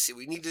intimacy.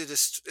 We need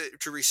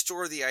to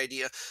restore the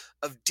idea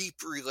of deep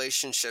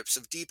relationships,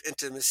 of deep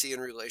intimacy in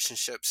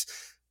relationships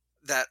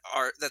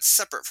that's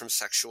separate from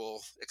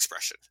sexual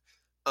expression.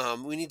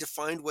 We need to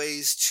find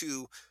ways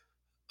to,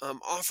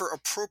 offer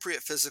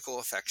appropriate physical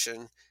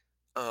affection,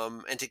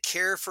 and to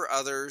care for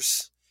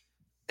others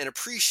and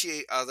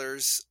appreciate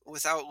others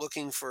without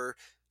looking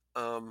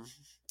um,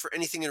 for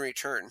anything in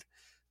return.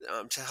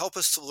 To help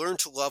us to learn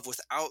to love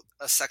without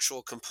a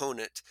sexual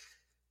component,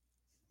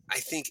 I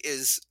think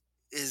is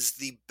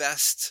the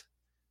best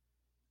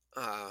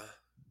uh,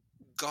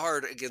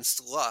 guard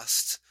against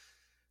lust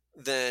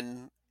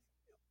than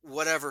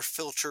whatever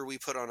filter we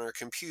put on our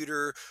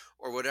computer,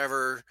 or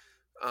whatever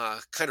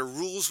kind of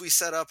rules we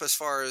set up as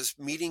far as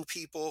meeting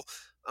people.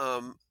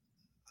 Um,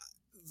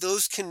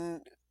 those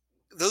can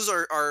those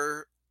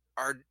are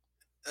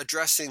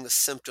addressing the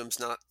symptoms,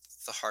 not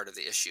the heart of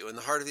the issue. And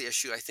the heart of the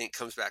issue, I think,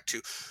 comes back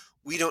to,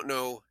 we don't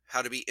know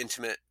how to be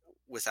intimate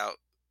without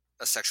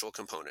a sexual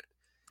component.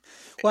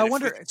 Well, I And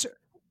if we wonder.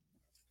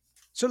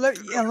 So let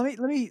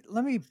me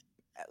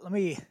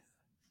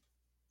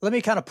let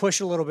me kind of push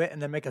a little bit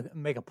and then make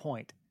a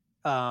point.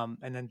 And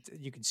then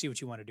you can see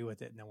what you want to do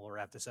with it, and then we'll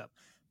wrap this up.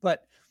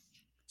 But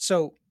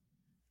so,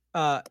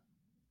 uh,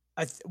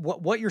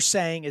 what you're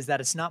saying is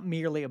that it's not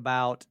merely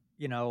about,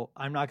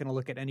 I'm not going to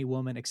look at any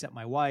woman except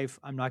my wife.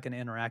 I'm not going to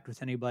interact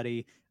with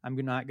anybody. I'm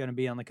not going to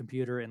be on the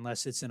computer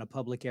unless it's in a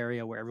public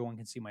area where everyone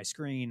can see my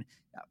screen.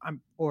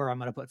 Or I'm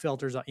going to put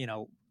filters on,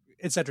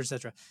 et cetera, et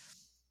cetera.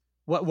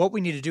 What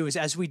we need to do is,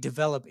 as we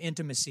develop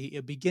intimacy,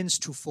 it begins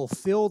to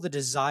fulfill the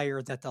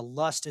desire that the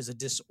lust is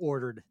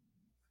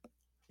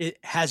it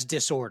has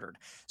disordered.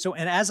 So,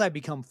 and as I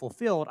become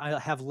fulfilled, I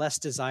have less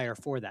desire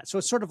for that. So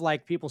it's sort of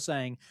like people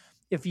saying,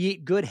 if you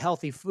eat good,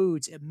 healthy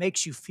foods, it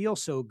makes you feel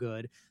so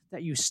good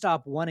that you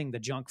stop wanting the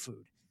junk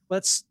food. Well,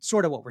 that's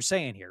sort of what we're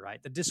saying here,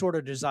 right? The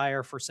disordered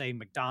desire for, say,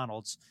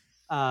 McDonald's,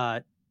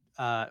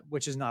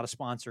 which is not a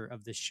sponsor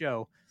of this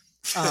show.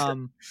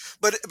 Um,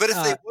 but if they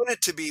uh, want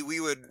it to be, we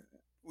would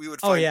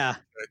oh find yeah,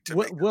 to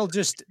make we'll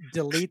just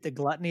delete the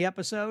gluttony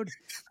episode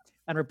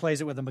and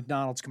replace it with a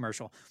McDonald's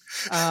commercial.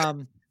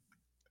 Um,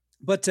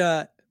 But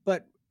uh,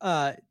 but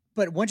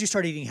but once you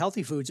start eating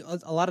healthy foods,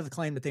 a lot of the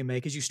claim that they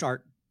make is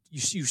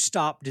you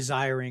stop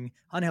desiring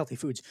unhealthy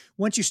foods.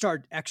 Once you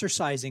start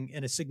exercising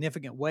in a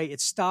significant way,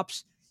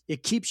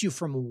 it keeps you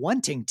from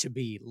wanting to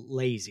be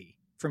lazy,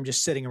 from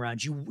just sitting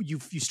around. You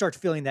start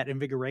feeling that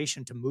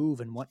invigoration to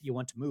move and what you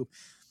want to move.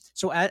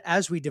 So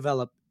as we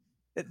develop,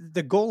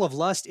 the goal of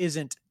lust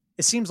isn't.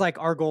 It seems like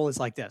our goal is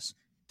like this.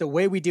 The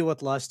way we deal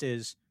with lust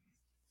is,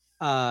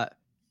 uh,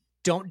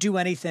 don't do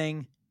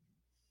anything,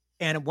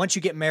 and once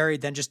you get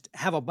married, then just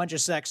have a bunch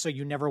of sex so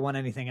you never want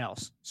anything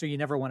else. So you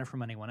never want it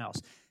from anyone else.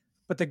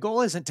 But the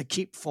goal isn't to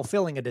keep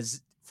fulfilling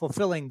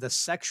the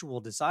sexual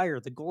desire.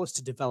 The goal is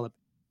to develop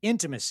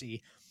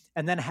intimacy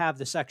and then have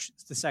the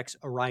sex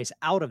arise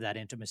out of that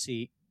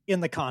intimacy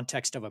in the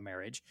context of a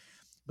marriage,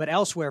 but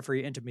elsewhere for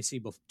your intimacy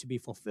to be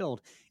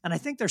fulfilled. And I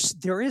think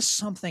there is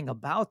something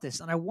about this.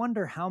 And I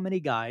wonder how many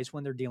guys,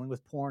 when they're dealing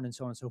with porn and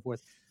so on and so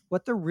forth,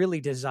 what they're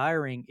really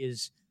desiring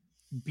is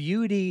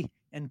beauty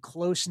and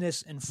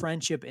closeness and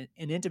friendship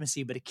and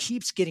intimacy, but it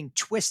keeps getting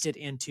twisted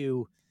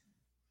into,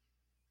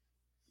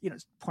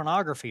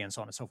 pornography and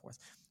so on and so forth,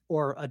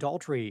 or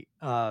adultery,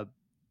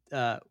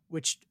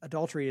 which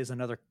adultery is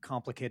another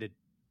complicated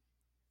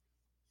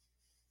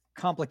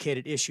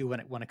issue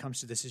when it comes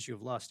to this issue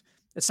of lust.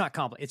 It's not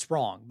complicated; it's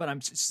wrong, but I'm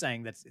just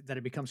saying that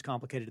it becomes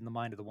complicated in the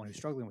mind of the one who's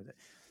struggling with it.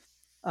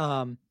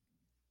 Um,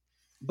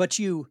 but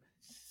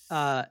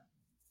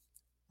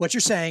what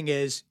you're saying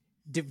is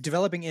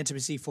developing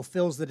intimacy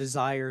fulfills the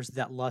desires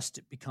that lust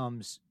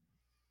becomes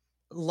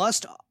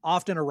lust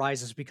often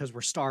arises because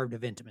we're starved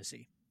of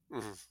intimacy.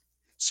 Mhm.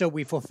 So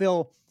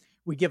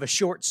we give a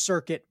short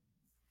circuit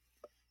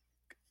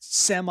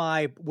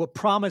semi what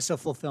promise of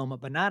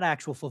fulfillment, but not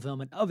actual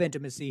fulfillment of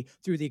intimacy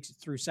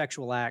through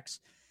sexual acts,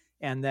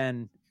 and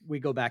then we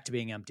go back to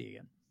being empty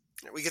again.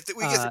 We get the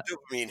Uh,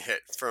 dopamine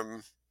hit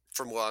from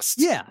lust.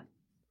 yeah,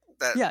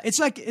 That yeah. It's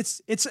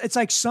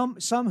like some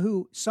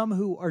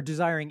who are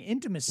desiring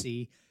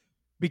intimacy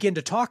begin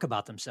to talk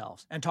about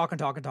themselves and talk and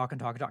talk and talk and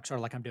talk and talk, sort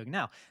of like I'm doing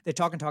now. They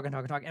talk and talk and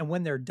talk and talk, and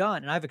when they're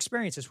done, and I've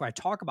experienced this where I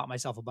talk about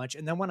myself a bunch,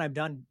 and then when I'm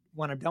done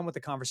with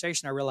the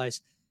conversation, I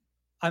realize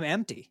I'm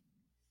empty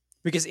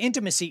because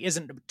intimacy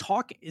isn't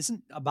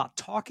about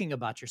talking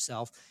about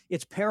yourself.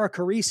 It's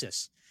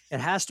perichoresis. It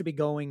has to be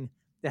going.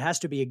 There has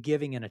to be a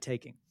giving and a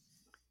taking.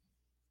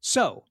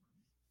 So,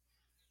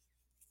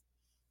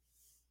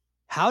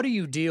 how do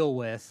you deal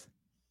with?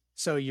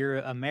 So you're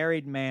a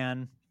married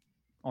man,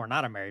 or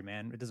not a married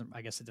man. It doesn't.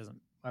 I guess it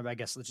doesn't. I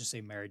guess let's just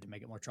say married to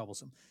make it more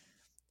troublesome.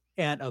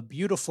 And a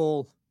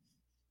beautiful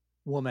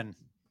woman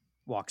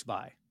walks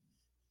by,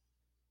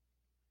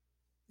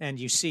 and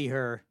you see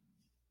her.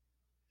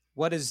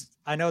 What is?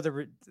 I know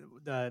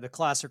the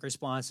classic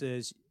response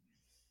is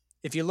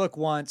if you look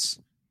once,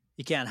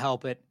 you can't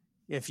help it.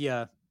 If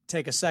you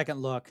take a second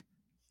look,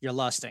 you're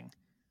lusting.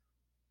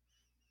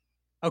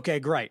 Okay,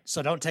 great.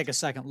 So don't take a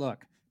second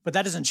look. But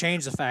that doesn't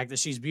change the fact that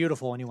she's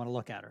beautiful and you want to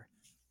look at her.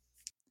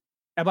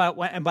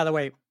 And by the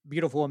way,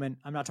 beautiful woman,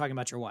 I'm not talking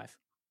about your wife.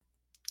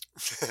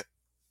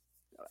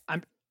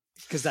 I'm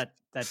because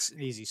that's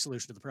an easy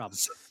solution to the problem.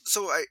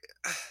 so I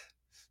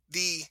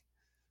the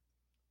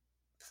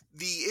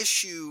the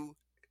issue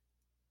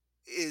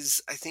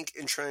is, I think,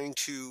 in trying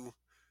to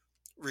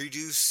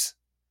reduce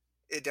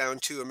it down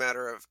to a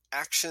matter of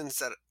actions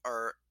that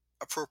are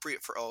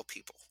appropriate for all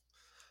people.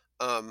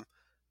 Um,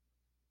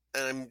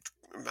 and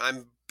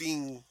I'm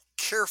being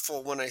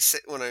careful when I say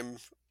when I'm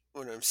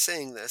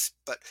saying this,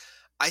 but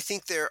I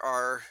think there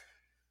are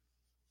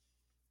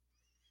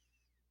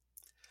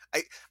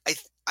I I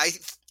I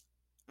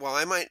while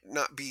I might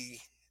not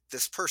be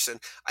this person,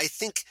 I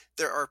think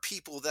there are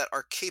people that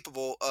are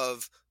capable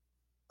of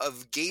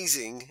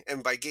gazing,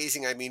 and by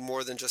gazing I mean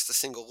more than just a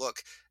single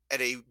look,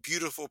 at a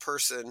beautiful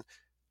person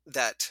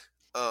that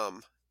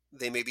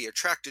they may be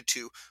attracted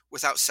to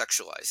without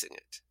sexualizing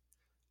it.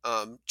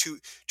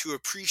 To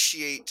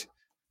appreciate,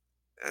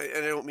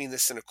 and I don't mean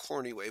this in a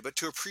corny way, but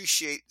to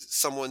appreciate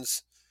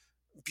someone's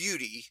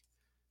beauty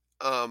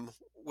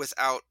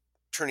without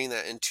turning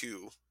that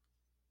into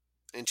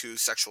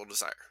sexual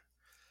desire.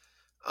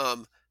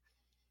 Um,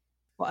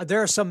 Well,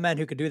 there are some men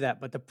who could do that,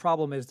 but the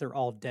problem is they're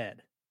all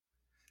dead.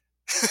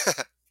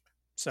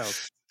 So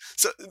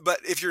so, but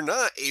if you're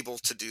not able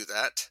to do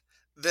that,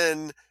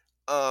 then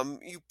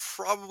you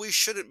probably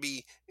shouldn't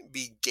be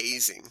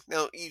gazing.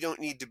 Now, you don't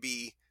need to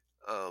be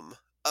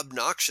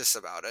obnoxious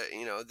about it.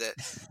 You know that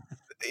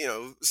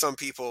some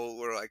people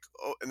were like,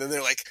 oh, and then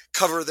they're like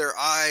cover their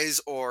eyes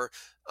or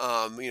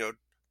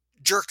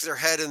jerk their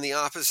head in the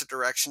opposite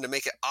direction to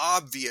make it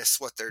obvious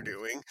what they're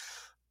doing.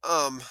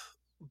 Um,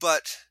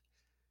 but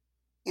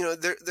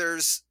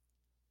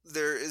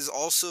there is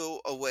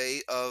also a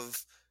way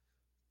of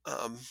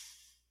um,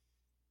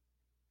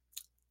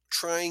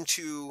 trying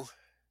to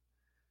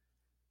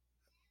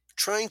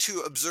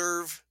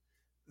observe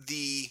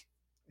the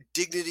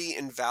dignity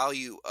and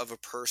value of a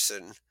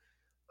person,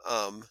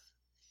 um,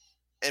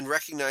 and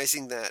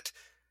recognizing that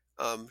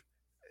um,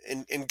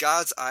 in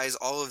God's eyes,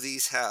 all of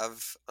these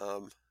have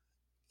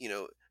you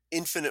know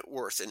infinite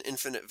worth and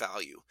infinite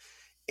value,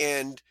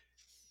 and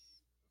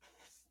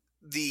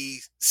the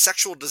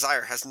sexual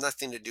desire has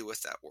nothing to do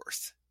with that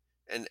worth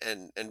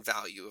and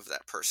value of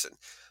that person.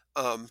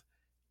 um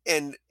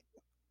and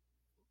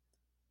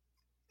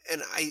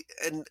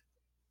and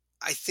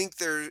I think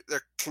there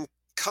can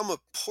come a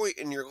point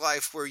in your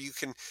life where you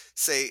can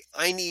say,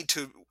 I need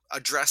to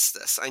address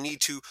this. I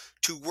need to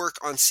work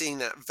on seeing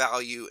that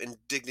value and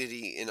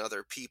dignity in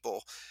other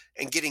people,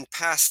 and getting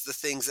past the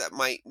things that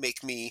might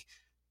make me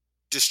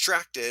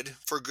distracted,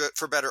 for good,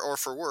 for better, or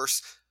for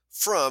worse,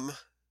 from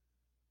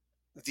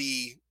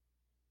the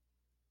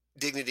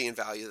dignity and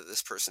value that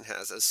this person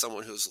has as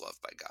someone who's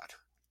loved by God.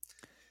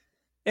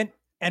 and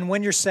and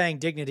when you're saying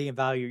dignity and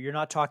value, you're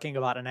not talking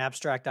about an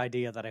abstract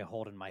idea that I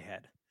hold in my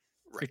head.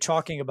 You're Right.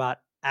 talking about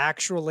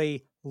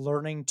actually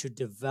learning to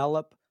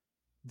develop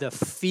the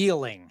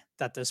feeling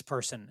that this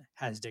person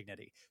has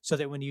dignity so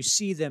that when you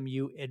see them,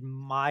 you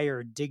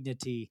admire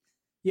dignity.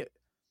 Yeah,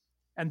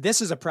 and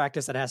this is a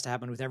practice that has to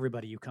happen with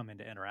everybody you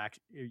interact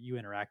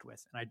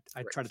with. And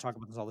I Right. try to talk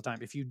about this all the time.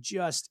 If you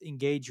just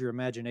engage your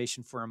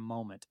imagination for a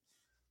moment,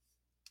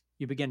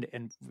 you begin to,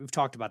 and we've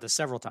talked about this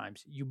several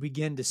times, you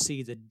begin to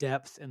see the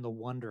depth and the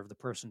wonder of the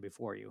person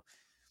before you.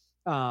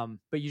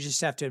 But you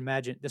just have to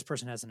imagine this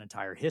person has an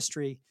entire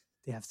history.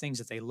 They have things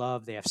that they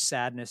love. They have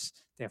sadness.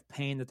 They have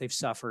pain that they've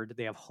suffered.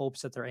 They have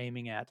hopes that they're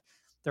aiming at.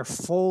 They're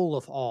full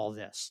of all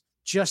this,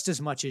 just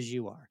as much as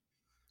you are.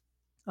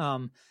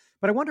 Um,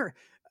 but I wonder,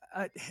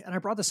 and I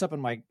brought this up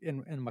in my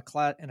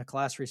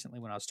class recently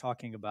when I was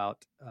talking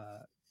about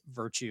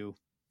virtue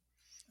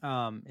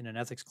in an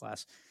ethics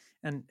class,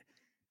 and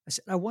I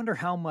said, I wonder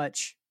how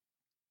much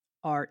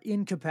our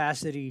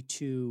incapacity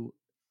to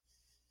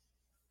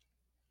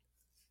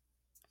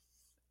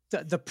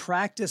the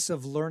practice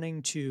of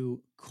learning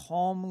to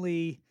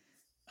calmly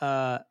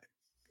uh,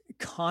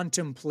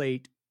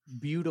 contemplate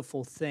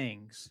beautiful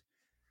things.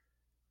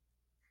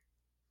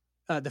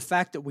 The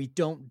fact that we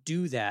don't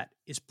do that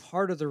is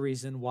part of the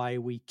reason why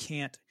we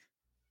can't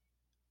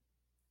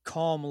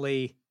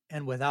calmly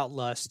and without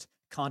lust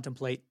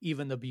contemplate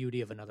even the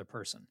beauty of another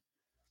person,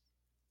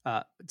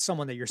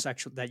 someone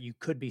that you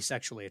could be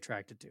sexually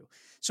attracted to.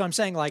 So I'm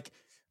saying, like,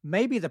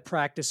 maybe the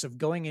practice of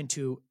going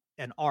into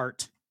an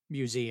art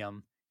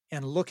museum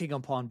and looking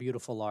upon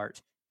beautiful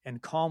art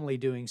and calmly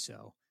doing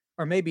so,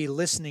 or maybe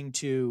listening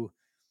to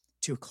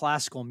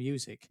classical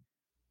music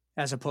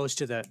as opposed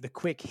to the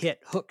quick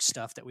hit hook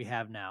stuff that we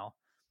have now.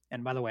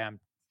 And by the way, I'm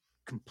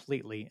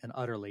completely and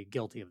utterly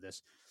guilty of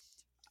this.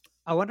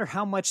 I wonder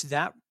how much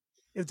that,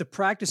 if the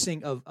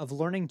practicing of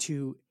learning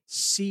to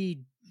see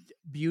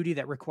beauty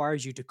that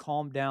requires you to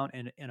calm down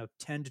and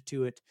attend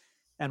to it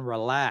and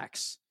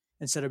relax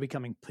instead of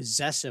becoming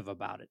possessive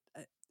about it.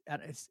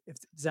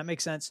 Does that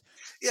make sense?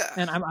 Yeah.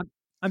 And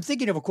I'm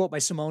thinking of a quote by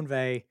Simone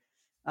Weil,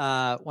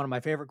 one of my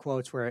favorite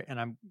quotes, where, and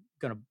I'm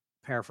going to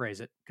paraphrase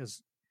it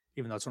because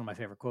even though it's one of my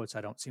favorite quotes,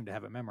 I don't seem to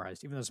have it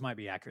memorized, even though this might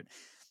be accurate,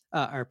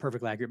 or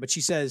perfectly accurate. But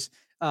she says,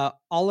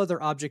 all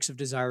other objects of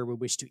desire we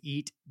wish to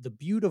eat. The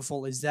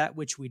beautiful is that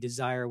which we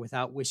desire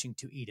without wishing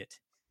to eat it.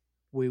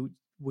 We,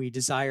 we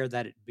desire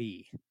that it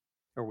be,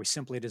 or we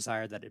simply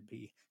desire that it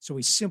be. So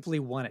we simply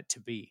want it to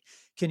be.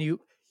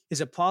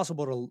 Is it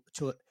possible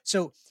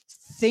so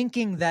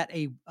thinking that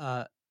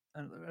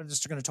I'm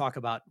just going to talk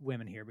about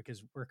women here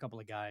because we're a couple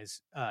of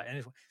guys,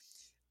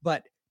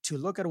 but to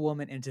look at a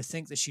woman and to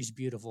think that she's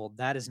beautiful,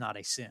 that is not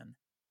a sin.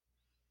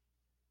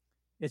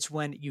 It's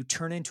when you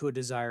turn into a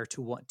desire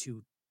to want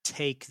to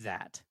take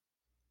that,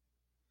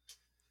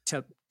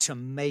 to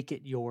make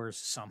it yours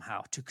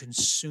somehow, to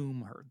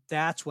consume her.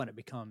 That's when it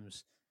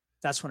becomes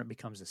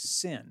a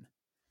sin.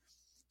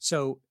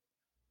 So,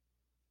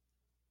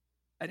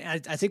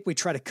 and I think we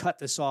try to cut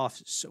this off.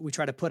 So we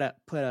try to put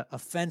a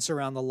fence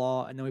around the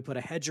law, and then we put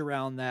a hedge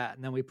around that,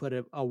 and then we put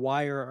a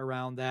wire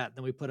around that, and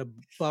then we put a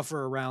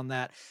buffer around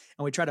that,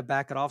 and we try to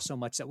back it off so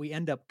much that we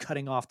end up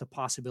cutting off the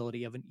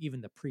possibility of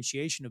even the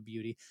appreciation of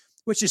beauty,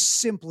 which is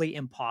simply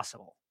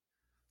impossible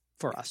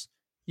for us.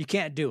 You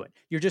can't do it.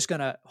 You're just going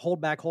to hold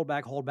back, fail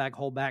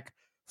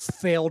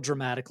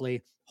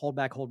dramatically, hold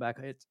back.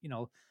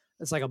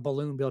 It's like a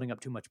balloon building up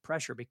too much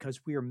pressure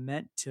because we were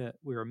meant to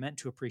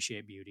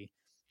appreciate beauty.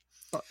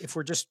 But if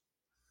we're just,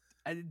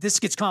 this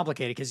gets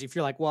complicated because if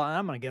you're like, well,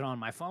 I'm going to get on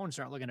my phone and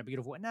start looking at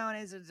beautiful. No,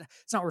 it's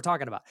not what we're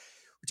talking about.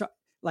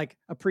 Like,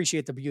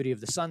 appreciate the beauty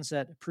of the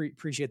sunset,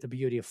 appreciate the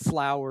beauty of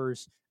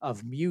flowers,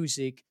 of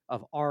music,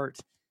 of art,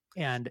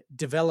 and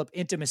develop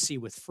intimacy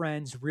with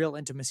friends, real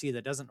intimacy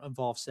that doesn't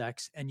involve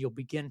sex, and you'll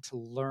begin to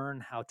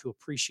learn how to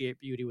appreciate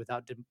beauty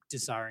without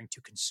desiring to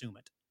consume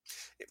it.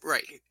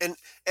 Right. And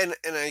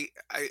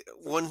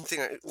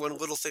one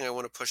little thing I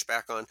want to push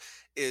back on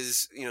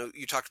is,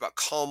 you talked about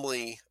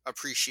calmly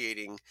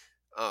appreciating,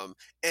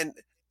 and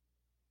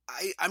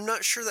I'm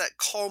not sure that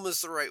calm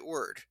is the right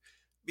word,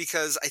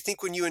 because I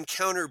think when you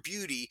encounter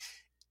beauty,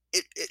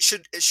 it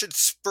should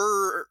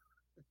spur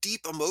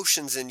deep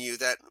emotions in you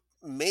that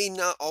may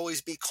not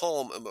always be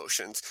calm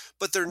emotions,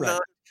 but they're Right.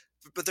 not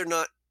but they're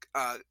not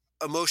uh,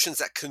 emotions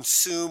that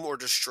consume or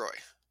destroy.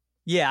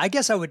 Yeah, I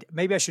guess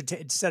maybe I should,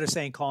 instead of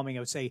saying calming, I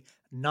would say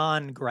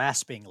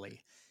non-graspingly.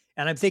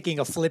 And I'm thinking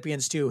of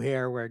Philippians 2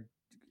 here, where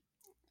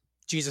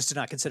Jesus did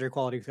not consider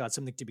equality with God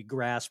something to be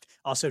grasped.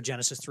 Also,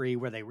 Genesis 3,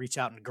 where they reach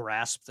out and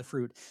grasp the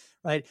fruit,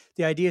 right?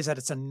 The idea is that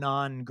it's a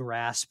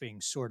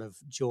non-grasping sort of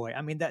joy.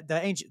 I mean, that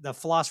the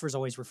philosophers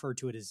always refer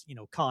to it as,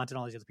 Kant and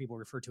all these other people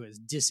refer to it as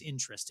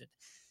disinterested.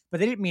 But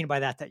they didn't mean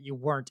by that you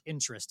weren't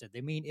interested. They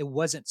mean it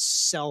wasn't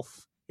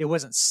self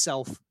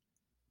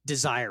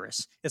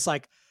desirous. It's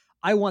like,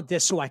 I want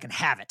this so I can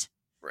have it.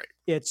 Right.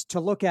 It's to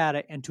look at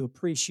it and to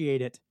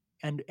appreciate it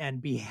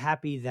and be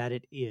happy that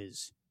it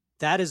is.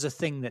 That is a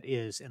thing that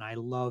is, and I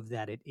love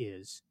that it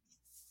is.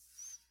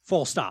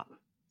 Full stop.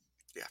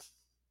 Yeah.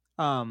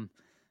 Um,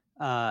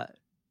 uh,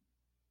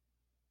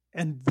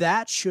 and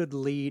that should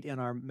lead in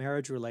our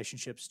marriage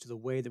relationships to the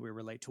way that we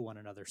relate to one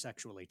another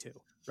sexually too,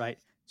 right?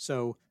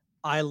 So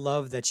I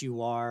love that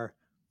you are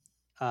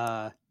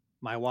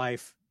my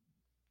wife.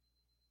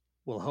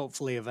 Will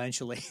hopefully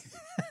eventually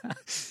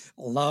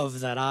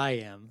love that I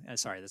am.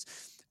 Sorry, that's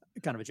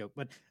kind of a joke,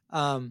 but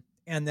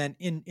and then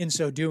in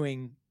so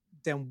doing,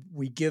 then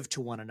we give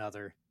to one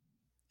another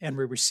and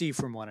we receive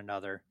from one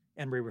another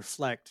and we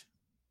reflect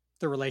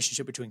the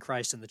relationship between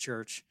Christ and the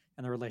church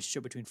and the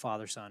relationship between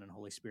Father, Son, and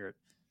Holy Spirit.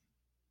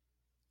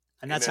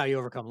 And that's Amen. how you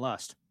overcome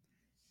lust.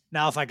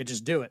 Now, if I could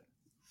just do it.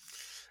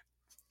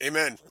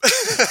 Amen.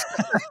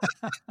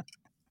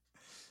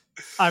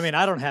 I mean,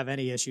 I don't have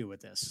any issue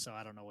with this, so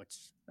I don't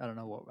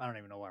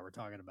even know why we're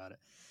talking about it.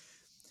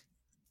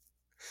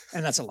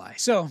 And that's a lie.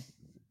 So,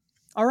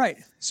 all right.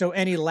 So,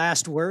 any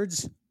last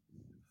words?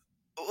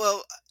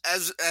 Well,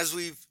 as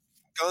we've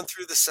gone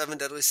through the seven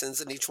deadly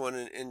sins and each one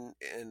in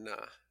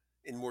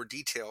more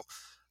detail,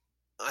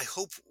 I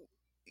hope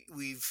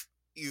we've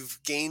you've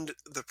gained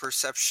the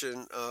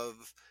perception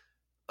of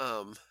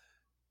um,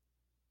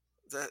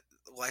 that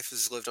life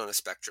is lived on a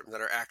spectrum,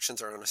 that our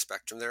actions are on a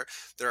spectrum.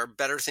 There are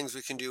better things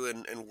we can do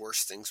and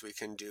worse things we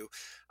can do,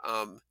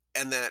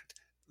 and that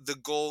the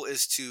goal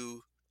is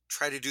to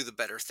try to do the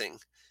better thing.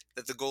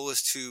 That the goal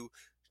is to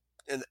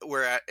and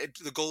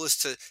the goal is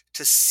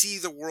to see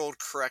the world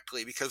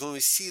correctly, because when we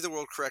see the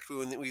world correctly,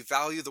 when we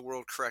value the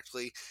world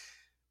correctly,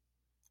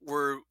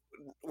 we're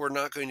we're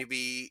not going to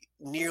be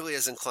nearly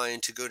as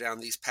inclined to go down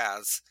these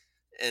paths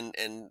and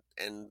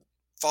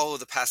follow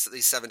the paths that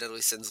these seven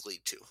deadly sins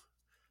lead to.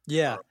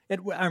 Yeah.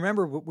 I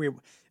remember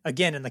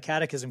again, in the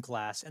catechism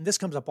class, and this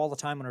comes up all the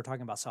time when we're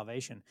talking about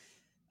salvation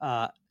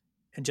uh,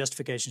 and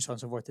justification, so on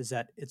and so forth, is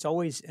that it's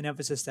always an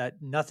emphasis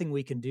that nothing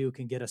we can do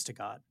can get us to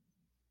God.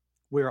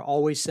 We are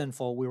always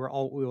sinful. We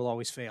will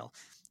always fail.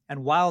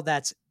 And while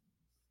that's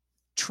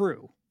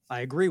true,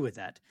 I agree with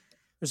that.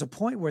 There's a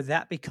point where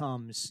that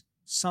becomes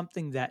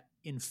something that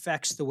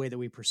infects the way that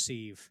we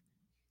perceive.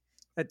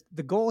 That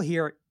the goal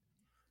here,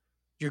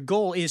 your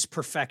goal is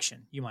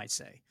perfection, you might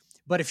say.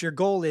 But if your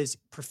goal is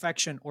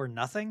perfection or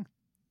nothing,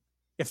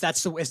 if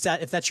that's the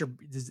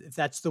if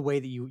that's the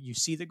way that you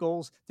see the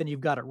goals, then you've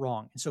got it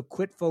wrong. And so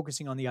quit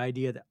focusing on the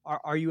idea that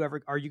are you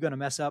going to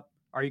mess up?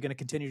 Are you going to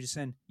continue to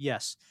sin?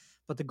 Yes.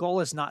 But the goal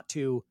is not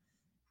to,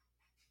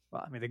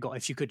 well, I mean, the goal,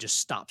 if you could just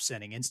stop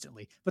sinning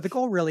instantly, but the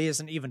goal really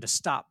isn't even to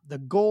stop. The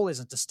goal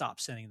isn't to stop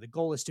sinning. The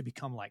goal is to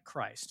become like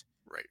Christ.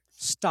 Right.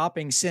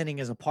 Stopping sinning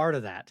is a part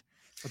of that,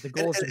 but the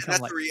goal is to become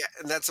like.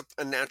 And that's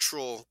a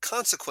natural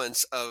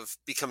consequence of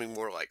becoming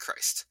more like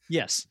Christ.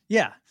 Yes.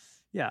 Yeah.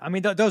 Yeah. I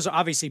mean, those are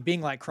obviously,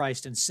 being like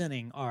Christ and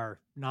sinning are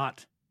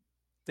not,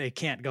 they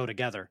can't go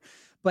together.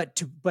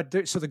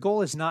 So the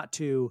goal is not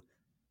to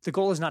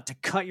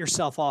cut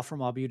yourself off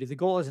from all beauty. The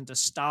goal isn't to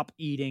stop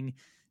eating,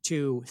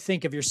 to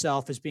think of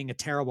yourself as being a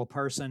terrible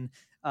person,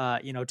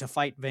 to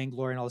fight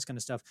vainglory and all this kind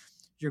of stuff.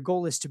 Your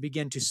goal is to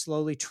begin to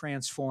slowly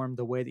transform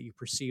the way that you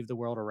perceive the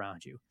world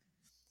around you.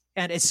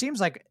 And it seems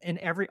like in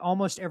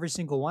almost every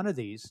single one of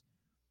these,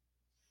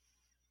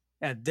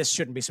 and this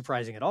shouldn't be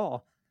surprising at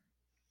all,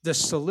 the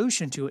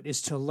solution to it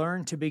is to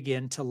learn to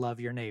begin to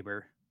love your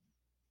neighbor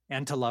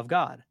and to love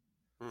God.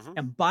 Mm-hmm.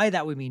 And by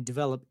that, we mean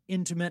develop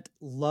intimate,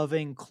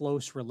 loving,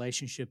 close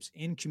relationships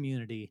in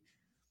community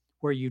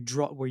where you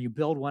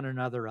build one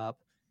another up,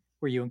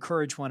 where you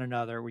encourage one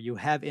another, where you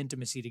have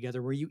intimacy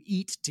together, where you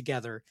eat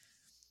together,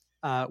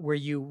 where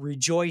you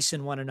rejoice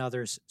in one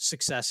another's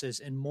successes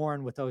and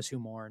mourn with those who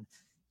mourn.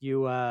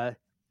 You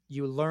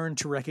learn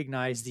to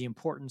recognize the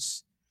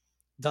importance,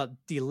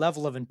 the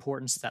level of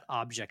importance that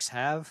objects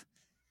have,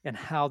 and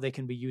how they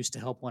can be used to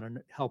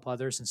help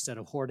others instead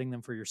of hoarding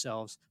them for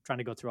yourselves. I'm trying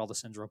to go through all the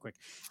sins real quick.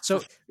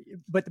 So,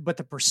 but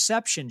the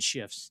perception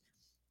shifts,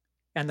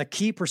 and the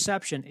key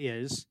perception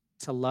is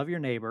to love your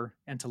neighbor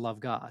and to love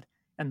God.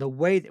 And the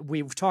way that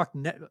we've talked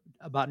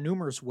about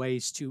numerous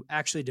ways to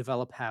actually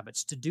develop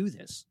habits to do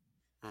this,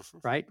 Mm-hmm.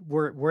 right?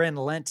 We're in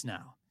Lent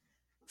now.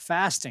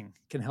 Fasting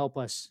can help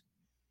us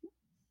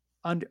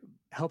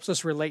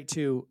relate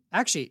to,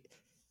 actually,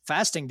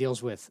 fasting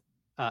deals with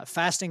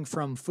fasting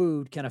from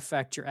food can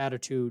affect your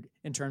attitude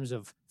in terms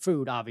of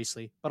food,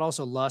 obviously, but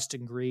also lust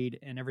and greed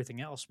and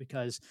everything else,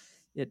 because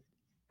it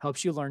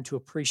helps you learn to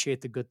appreciate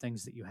the good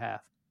things that you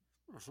have.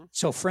 Mm-hmm.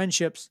 So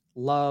friendships,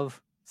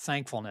 love,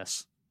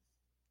 thankfulness,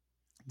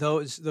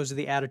 those are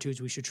the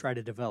attitudes we should try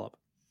to develop,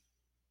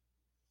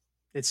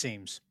 it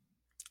seems,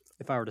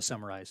 if I were to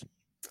summarize.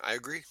 I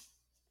agree.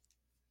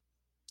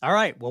 All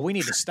right. Well, we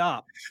need to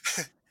stop.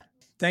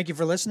 Thank you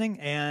for listening.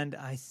 And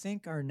I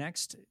think I'm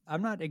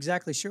not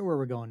exactly sure where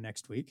we're going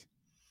next week.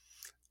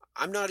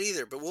 I'm not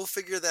either, but we'll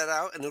figure that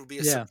out, and it'll be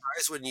a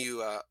surprise when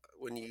you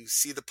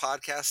see the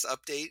podcast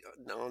update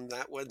on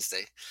that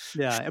Wednesday.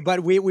 Yeah,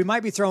 but we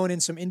might be throwing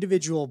in some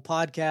individual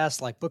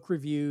podcasts like book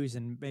reviews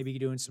and maybe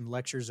doing some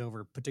lectures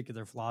over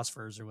particular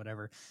philosophers or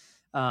whatever.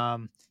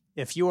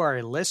 If you are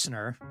a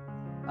listener,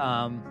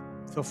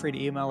 feel free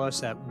to email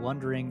us at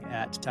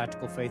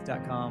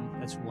wondering@tacticalfaith.com.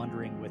 That's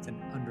wondering with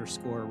an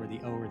underscore where the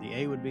O or the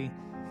A would be.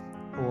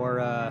 Or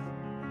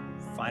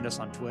find us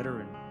on Twitter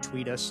and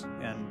tweet us.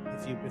 And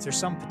if there's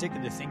some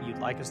particular thing you'd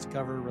like us to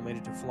cover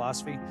related to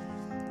philosophy,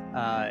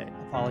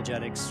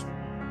 apologetics,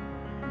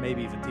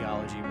 maybe even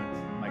theology, but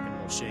it might get a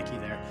little shaky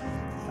there,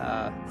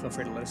 feel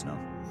free to let us know.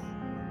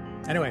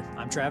 Anyway,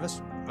 I'm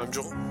Travis. I'm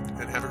Joel,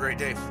 and have a great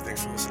day.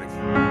 Thanks for listening.